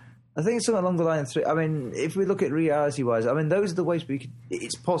 Doctors... I think it's something along the line of 3. I mean, if we look at reality-wise, I mean, those are the ways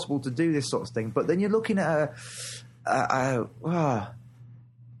it's possible to do this sort of thing. But then you're looking at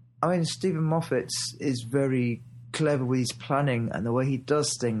Stephen Moffat is very clever with his planning and the way he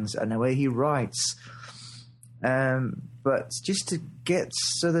does things and the way he writes. But just to get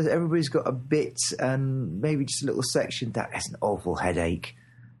so that everybody's got a bit and maybe just a little section, that is an awful headache.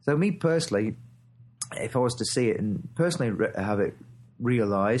 So me personally, if I was to see it and personally have it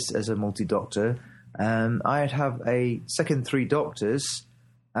realised as a multi-doctor, I'd have a second 3 Doctors,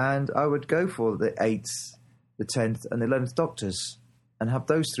 and I would go for the 8th, the 10th, and the 11th Doctors, and have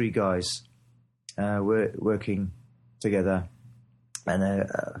those 3 guys working together, and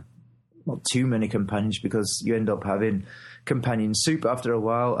not too many companions, because you end up having companion soup after a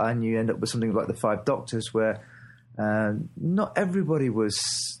while, and you end up with something like the 5 Doctors, where not everybody was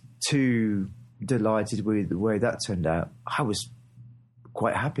too delighted with the way that turned out. I was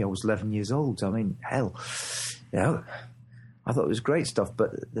quite happy. I was 11 years old. I mean, hell, I thought it was great stuff.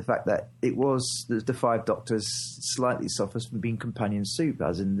 But the fact that it was the 5 Doctors slightly suffers from being companion soup,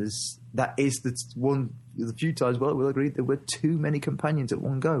 as in that is the few times. Well, we'll agree there were too many companions at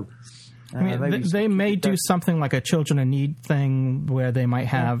one go. I mean, they may do something like a Children in Need thing where they might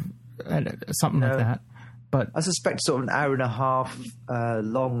have something like that. But I suspect sort of an hour and a half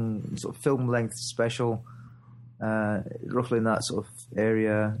long sort of film length special. Roughly in that sort of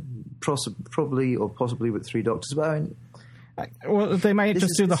area, probably or possibly with 3 Doctors. But I mean, well, they might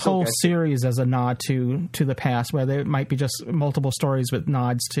just do the whole series as a nod to the past, where there might be just multiple stories with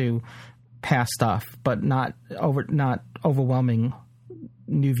nods to past stuff, but not overwhelming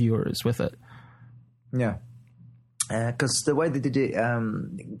new viewers with it. Yeah, because the way they did it,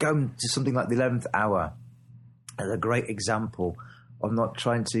 going to something like the 11th Hour, is a great example of not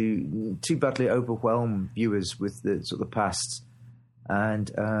trying to too badly overwhelm viewers with the sort of past.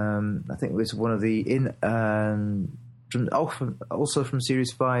 And I think it was one of the also from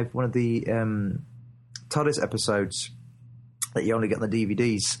Series 5, one of the TARDIS episodes that you only get on the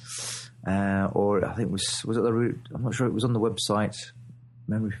DVDs, or I think was it the route? I'm not sure. It was on the website.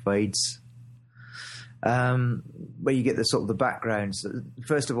 Memory fades. Where you get the sort of the backgrounds.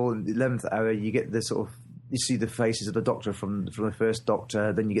 First of all, in the 11th Hour, you get the sort of, you see the faces of the Doctor from the first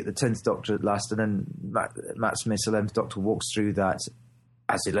Doctor, then you get the 10th Doctor at last, and then Matt Smith's 11th Doctor walks through that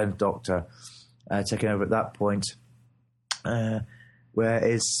as the 11th Doctor, taking over at that point.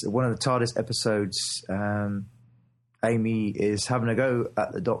 Whereas one of the TARDIS episodes, Amy is having a go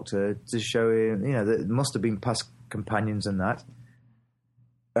at the Doctor to show him, that there must have been past companions and that.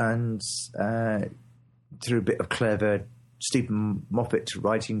 And through a bit of clever Stephen Moffat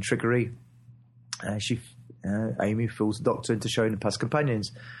writing trickery, Amy fools the Doctor into showing the past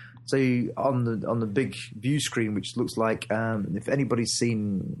companions. So on the big view screen, which looks like if anybody's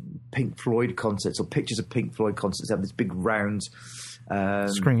seen Pink Floyd concerts or pictures of Pink Floyd concerts, they have this big round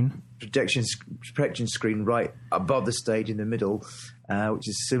screen projection screen right above the stage in the middle, which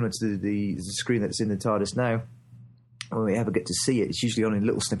is similar to the screen that's in the TARDIS now. When we ever get to see it, it's usually only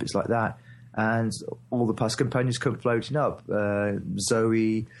little snippets like that, and all the past companions come floating up.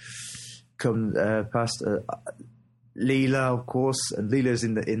 Zoe come past, Leela, of course, and Leela's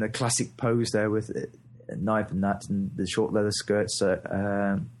in the classic pose there with a knife and that, and the short leather skirts.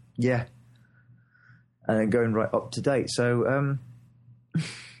 And then going right up to date. So,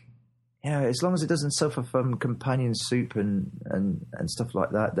 as long as it doesn't suffer from companion soup and stuff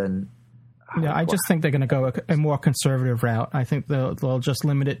like that, then. Yeah, I just think they're going to go a more conservative route. I think they'll just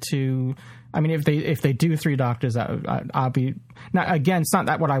limit it to. I mean, if they do 3 Doctors, I'll be. Now, again, it's not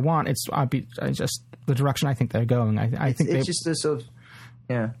that what I want. It's just the direction I think they're going. I think it's just a sort of.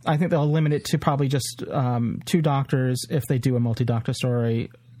 Yeah. I think they'll limit it to probably just 2 doctors if they do a multi-doctor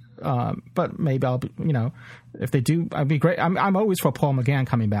story. But maybe I'll be, if they do, I'd be great. I'm always for Paul McGann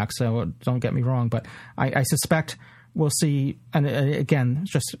coming back, so don't get me wrong. But I suspect we'll see, and again,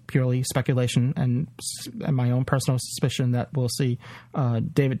 it's just purely speculation and my own personal suspicion that we'll see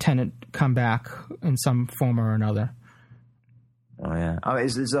David Tennant come back in some form or another. Oh yeah,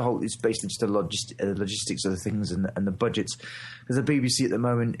 it's basically just the logistics of the things and the budgets, because the BBC at the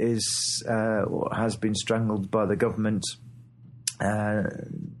moment has been strangled by the government.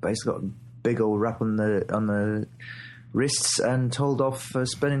 Basically got a big old rap on the wrists and told off for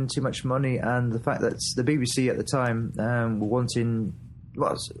spending too much money, and the fact that the BBC at the time were wanting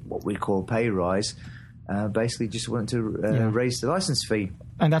what we call pay rise, basically just wanted to raise the license fee.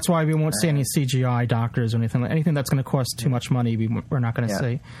 And that's why we won't see any CGI doctors or anything that's going to cost too much money. We're not going to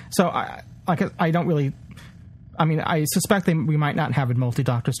see. So I don't really. I mean, I suspect we might not have a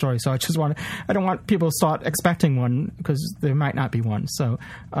multi-doctor story. So I don't want people to start expecting one, because there might not be one. So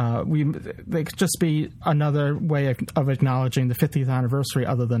they could just be another way of acknowledging the 50th anniversary,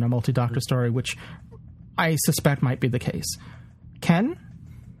 other than a multi-doctor story, which I suspect might be the case. Ken,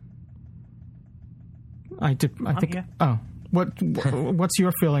 I think. Yeah. Oh. What's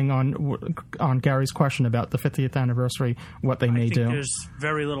your feeling on Gary's question about the 50th anniversary, what they may do? There's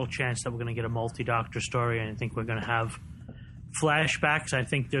very little chance that we're going to get a multi-doctor story, and I think we're going to have flashbacks. I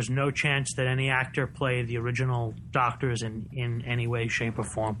think there's no chance that any actor play the original doctors in any way, shape, or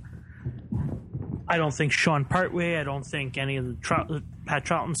form. I don't think Sean Pertwee, I don't think any of the Pat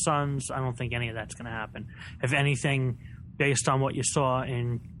Charlton's sons, I don't think any of that's going to happen. If anything, based on what you saw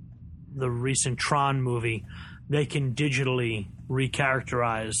in the recent Tron movie, they can digitally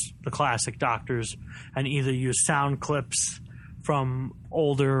recharacterize the classic doctors and either use sound clips from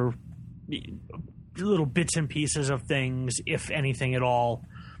older little bits and pieces of things, if anything at all,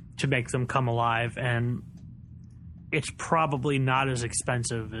 to make them come alive. And it's probably not as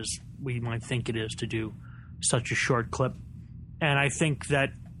expensive as we might think it is to do such a short clip. And I think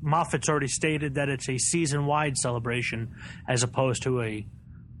that Moffat's already stated that it's a season-wide celebration as opposed to a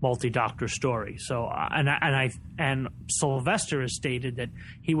multi-doctor story. So, and Sylvester has stated that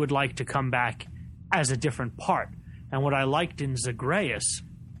he would like to come back as a different part. And what I liked in Zagreus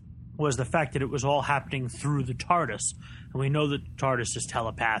was the fact that it was all happening through the TARDIS. And we know that the TARDIS is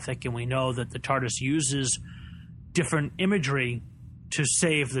telepathic, and we know that the TARDIS uses different imagery to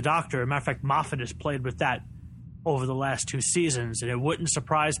save the Doctor. As a matter of fact, Moffat has played with that over the last 2 seasons, and it wouldn't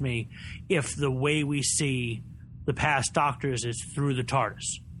surprise me if the way we see the past Doctors is through the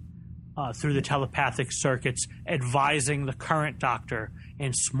TARDIS. Through the telepathic circuits, advising the current Doctor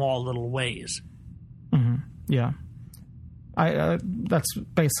in small little ways. Mm-hmm. Yeah, that's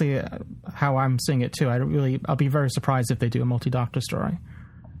basically how I'm seeing it too. I'll be very surprised if they do a multi-doctor story.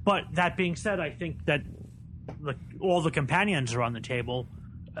 But that being said, I think that all the companions are on the table,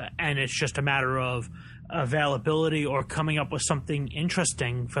 and it's just a matter of availability or coming up with something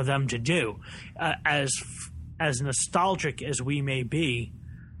interesting for them to do. As nostalgic as we may be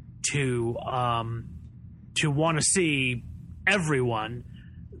to want to see everyone,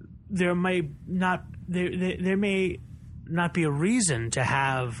 there may not be a reason to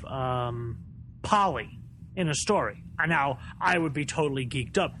have Polly in a story. Now, I would be totally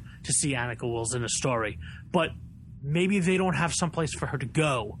geeked up to see Annika Wills in a story, but maybe they don't have someplace for her to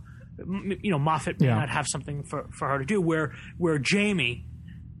go. Moffat may not have something for her to do. Where Jamie,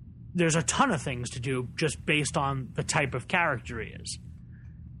 there's a ton of things to do just based on the type of character he is.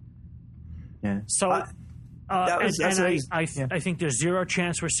 Yeah. So, I think there's 0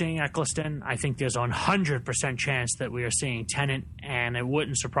 chance we're seeing Eccleston. I think there's 100% chance that we are seeing Tennant, and it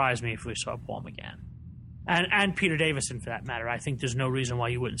wouldn't surprise me if we saw Paul McGann. And Peter Davison, for that matter. I think there's no reason why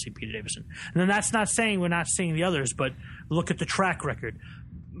you wouldn't see Peter Davison. And then that's not saying we're not seeing the others, but look at the track record.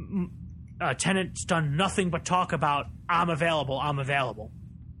 Tennant's done nothing but talk about, I'm available.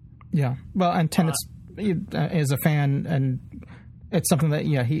 Yeah. Well, and Tennant is a fan, and it's something that,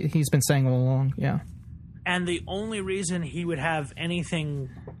 he's been saying all along, yeah. And the only reason he would have a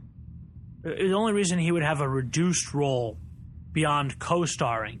reduced role beyond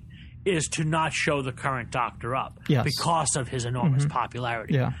co-starring is to not show the current Doctor up because of his enormous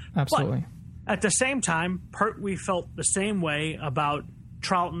popularity. Yeah, absolutely. But at the same time, we felt the same way about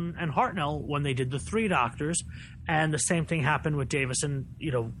Charlton and Hartnell when they did the 3 Doctors, and the same thing happened with Davison.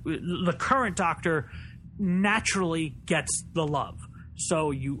 The current Doctor naturally gets the love. So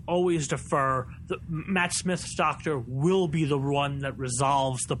you always defer. Matt Smith's Doctor will be the one that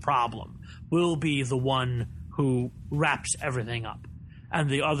resolves the problem, will be the one who wraps everything up. And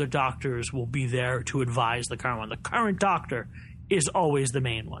the other Doctors will be there to advise the current one. The current Doctor is always the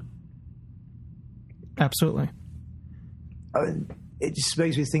main one. Absolutely. It just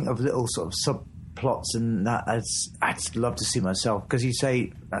makes me think of little sort of subplots and that I'd love to see myself. Because you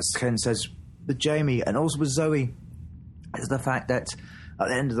say, as Ken says, with Jamie and also with Zoe, is the fact that at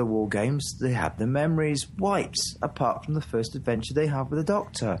the end of the war games, they have their memories wiped, apart from the first adventure they have with the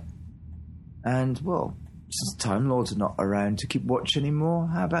Doctor. And, well, since the Time Lords are not around to keep watch anymore,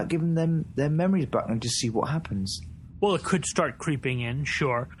 how about giving them their memories back and just see what happens? Well, it could start creeping in,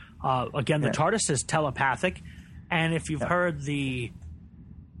 sure. Again, the TARDIS is telepathic, and if you've heard the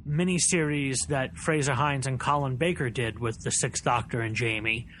miniseries that Fraser Hines and Colin Baker did with the Sixth Doctor and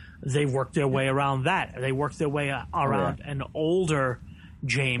Jamie, they worked their way around that. They worked their way around an older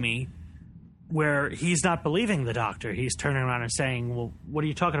Jamie where he's not believing the Doctor. He's turning around and saying, well, what are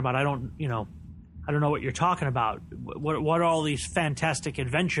you talking about? I don't know what you're talking about. What are all these fantastic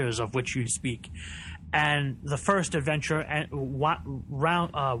adventures of which you speak? And the first adventure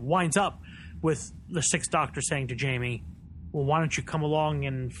winds up with the Sixth Doctor saying to Jamie, well, why don't you come along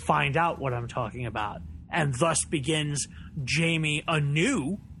and find out what I'm talking about? And thus begins Jamie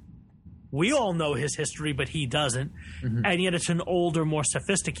anew. We all know his history, but he doesn't. Mm-hmm. And yet it's an older, more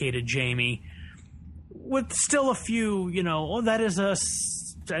sophisticated Jamie with still a few, that is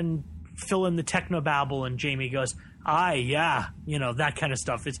us, and fill in the technobabble, and Jamie goes, yeah, that kind of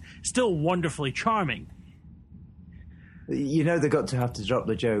stuff. It's still wonderfully charming. They got to have to drop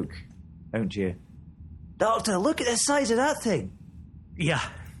the joke, don't you? Doctor, look at the size of that thing. Yeah.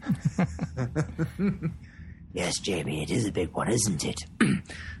 Yes, Jamie, it is a big one, isn't it?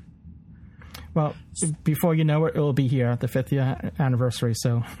 Well, before you know it, it'll be here, the 50th anniversary.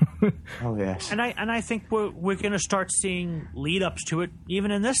 So, oh yes, and I think we're going to start seeing lead ups to it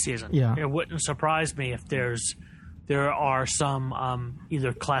even in this season. Yeah, it wouldn't surprise me if there are some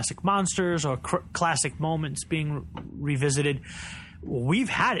either classic monsters or classic moments being revisited. We've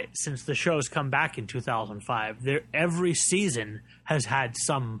had it since the show's come back in 2005. Every season has had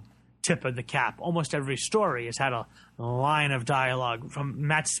some tip of the cap. Almost every story has had a line of dialogue, from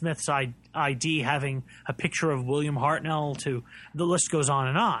Matt Smith's ID having a picture of William Hartnell to the list goes on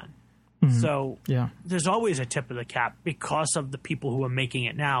and on. Mm-hmm. So there's always a tip of the cap because of the people who are making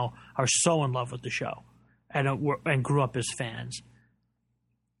it now are so in love with the show and grew up as fans.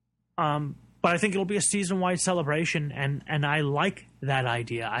 But I think it'll be a season-wide celebration, and I like that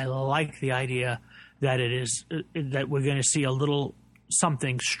idea. I like the idea that it is that we're going to see a little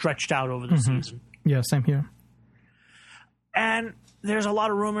something stretched out over the season. Yeah, same here. And there's a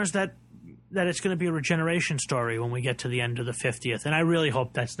lot of rumors that it's going to be a regeneration story when we get to the end of the 50th, and I really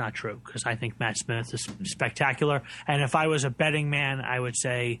hope that's not true, because I think Matt Smith is spectacular. And if I was a betting man, I would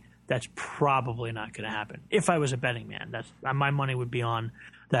say that's probably not going to happen. If I was a betting man, my money would be on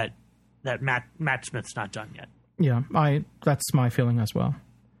that Matt Smith's not done yet. Yeah, that's my feeling as well.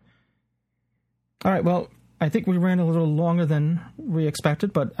 All right, well, I think we ran a little longer than we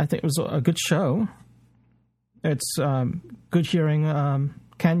expected, but I think it was a good show. It's good hearing,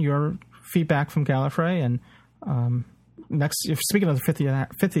 Ken, your feedback from Gallifrey, and speaking of the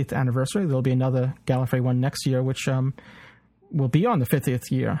 50th anniversary, there'll be another Gallifrey one next year, which will be on the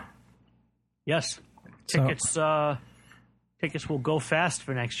 50th year. Yes, tickets will go fast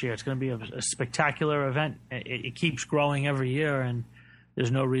for next year. It's going to be a spectacular event. It keeps growing every year, and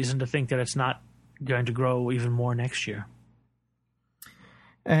there's no reason to think that it's not going to grow even more next year.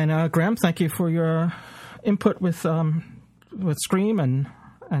 And Graham, thank you for your input with Scream and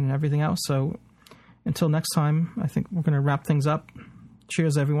everything else. So until next time, I think we're going to wrap things up.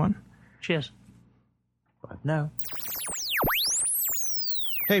 Cheers, everyone. Cheers. No.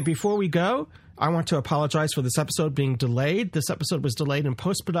 Hey, before we go, I want to apologize for this episode being delayed. This episode was delayed in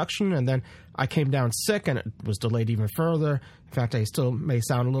post-production, and then I came down sick, and it was delayed even further. In fact, I still may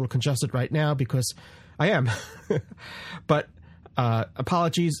sound a little congested right now because I am. But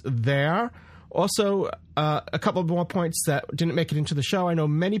apologies there. Also, a couple more points that didn't make it into the show. I know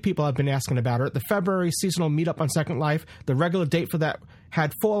many people have been asking about it. The February seasonal meetup on Second Life, the regular date for that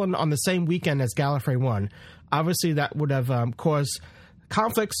had fallen on the same weekend as Gallifrey 1. Obviously, that would have caused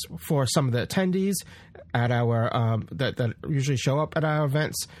conflicts for some of the attendees at our that usually show up at our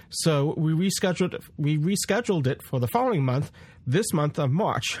events. So we rescheduled it for the following month, this month of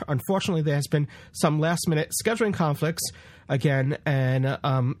March. Unfortunately, there has been some last-minute scheduling conflicts again, and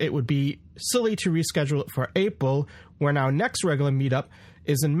it would be silly to reschedule it for April, when our next regular meetup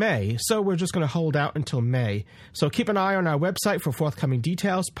is in May. So we're just going to hold out until May. So keep an eye on our website for forthcoming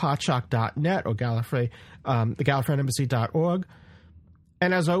details, podshock.net or Gallifrey, the GallifreyEmbassy.org.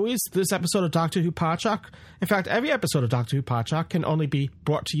 And as always, this episode of Doctor Who Podshock, in fact, every episode of Doctor Who Podshock can only be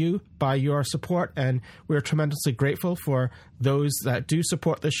brought to you by your support, and we're tremendously grateful for those that do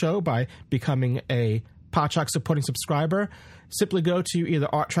support the show by becoming a Podshock supporting subscriber. Simply go to either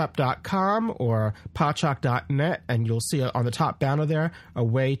arttrap.com or podshock.net, and you'll see on the top banner there a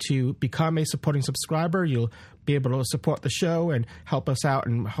way to become a supporting subscriber. You'll be able to support the show and help us out,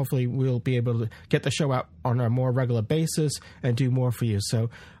 and hopefully we'll be able to get the show out on a more regular basis and do more for you. So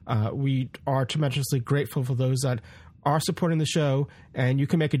we are tremendously grateful for those that are supporting the show, and you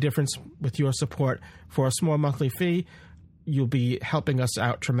can make a difference with your support. For a small monthly fee, you'll be helping us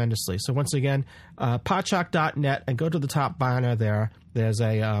out tremendously. So once again, podshock.net, and go to the top banner there. There's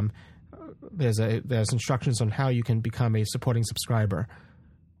instructions on how you can become a supporting subscriber.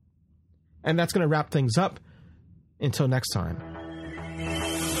 And that's going to wrap things up. Until next time.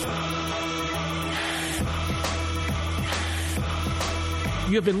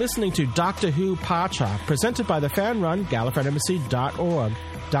 You have been listening to Doctor Who Podshock, presented by the fan-run GallifreyEmbassy.org.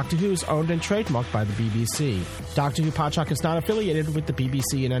 Doctor Who is owned and trademarked by the BBC. Doctor Who Podshock is not affiliated with the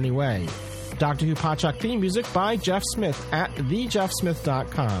BBC in any way. Doctor Who Podshock theme music by Jeff Smith at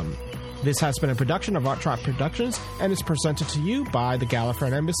thejeffsmith.com. This has been a production of Art Trap Productions and is presented to you by the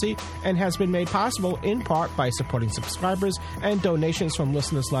Gallifreyan Embassy and has been made possible in part by supporting subscribers and donations from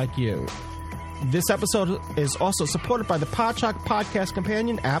listeners like you. This episode is also supported by the Podshock Podcast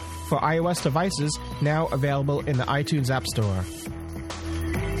Companion app for iOS devices, now available in the iTunes App Store.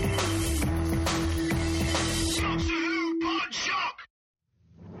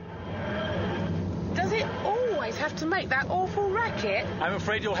 To make that awful racket? I'm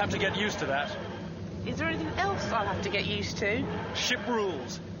afraid you'll have to get used to that. Is there anything else I'll have to get used to? Ship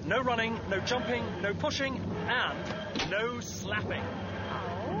rules. No running, no jumping, no pushing, and no slapping.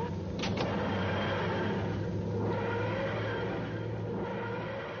 Oh.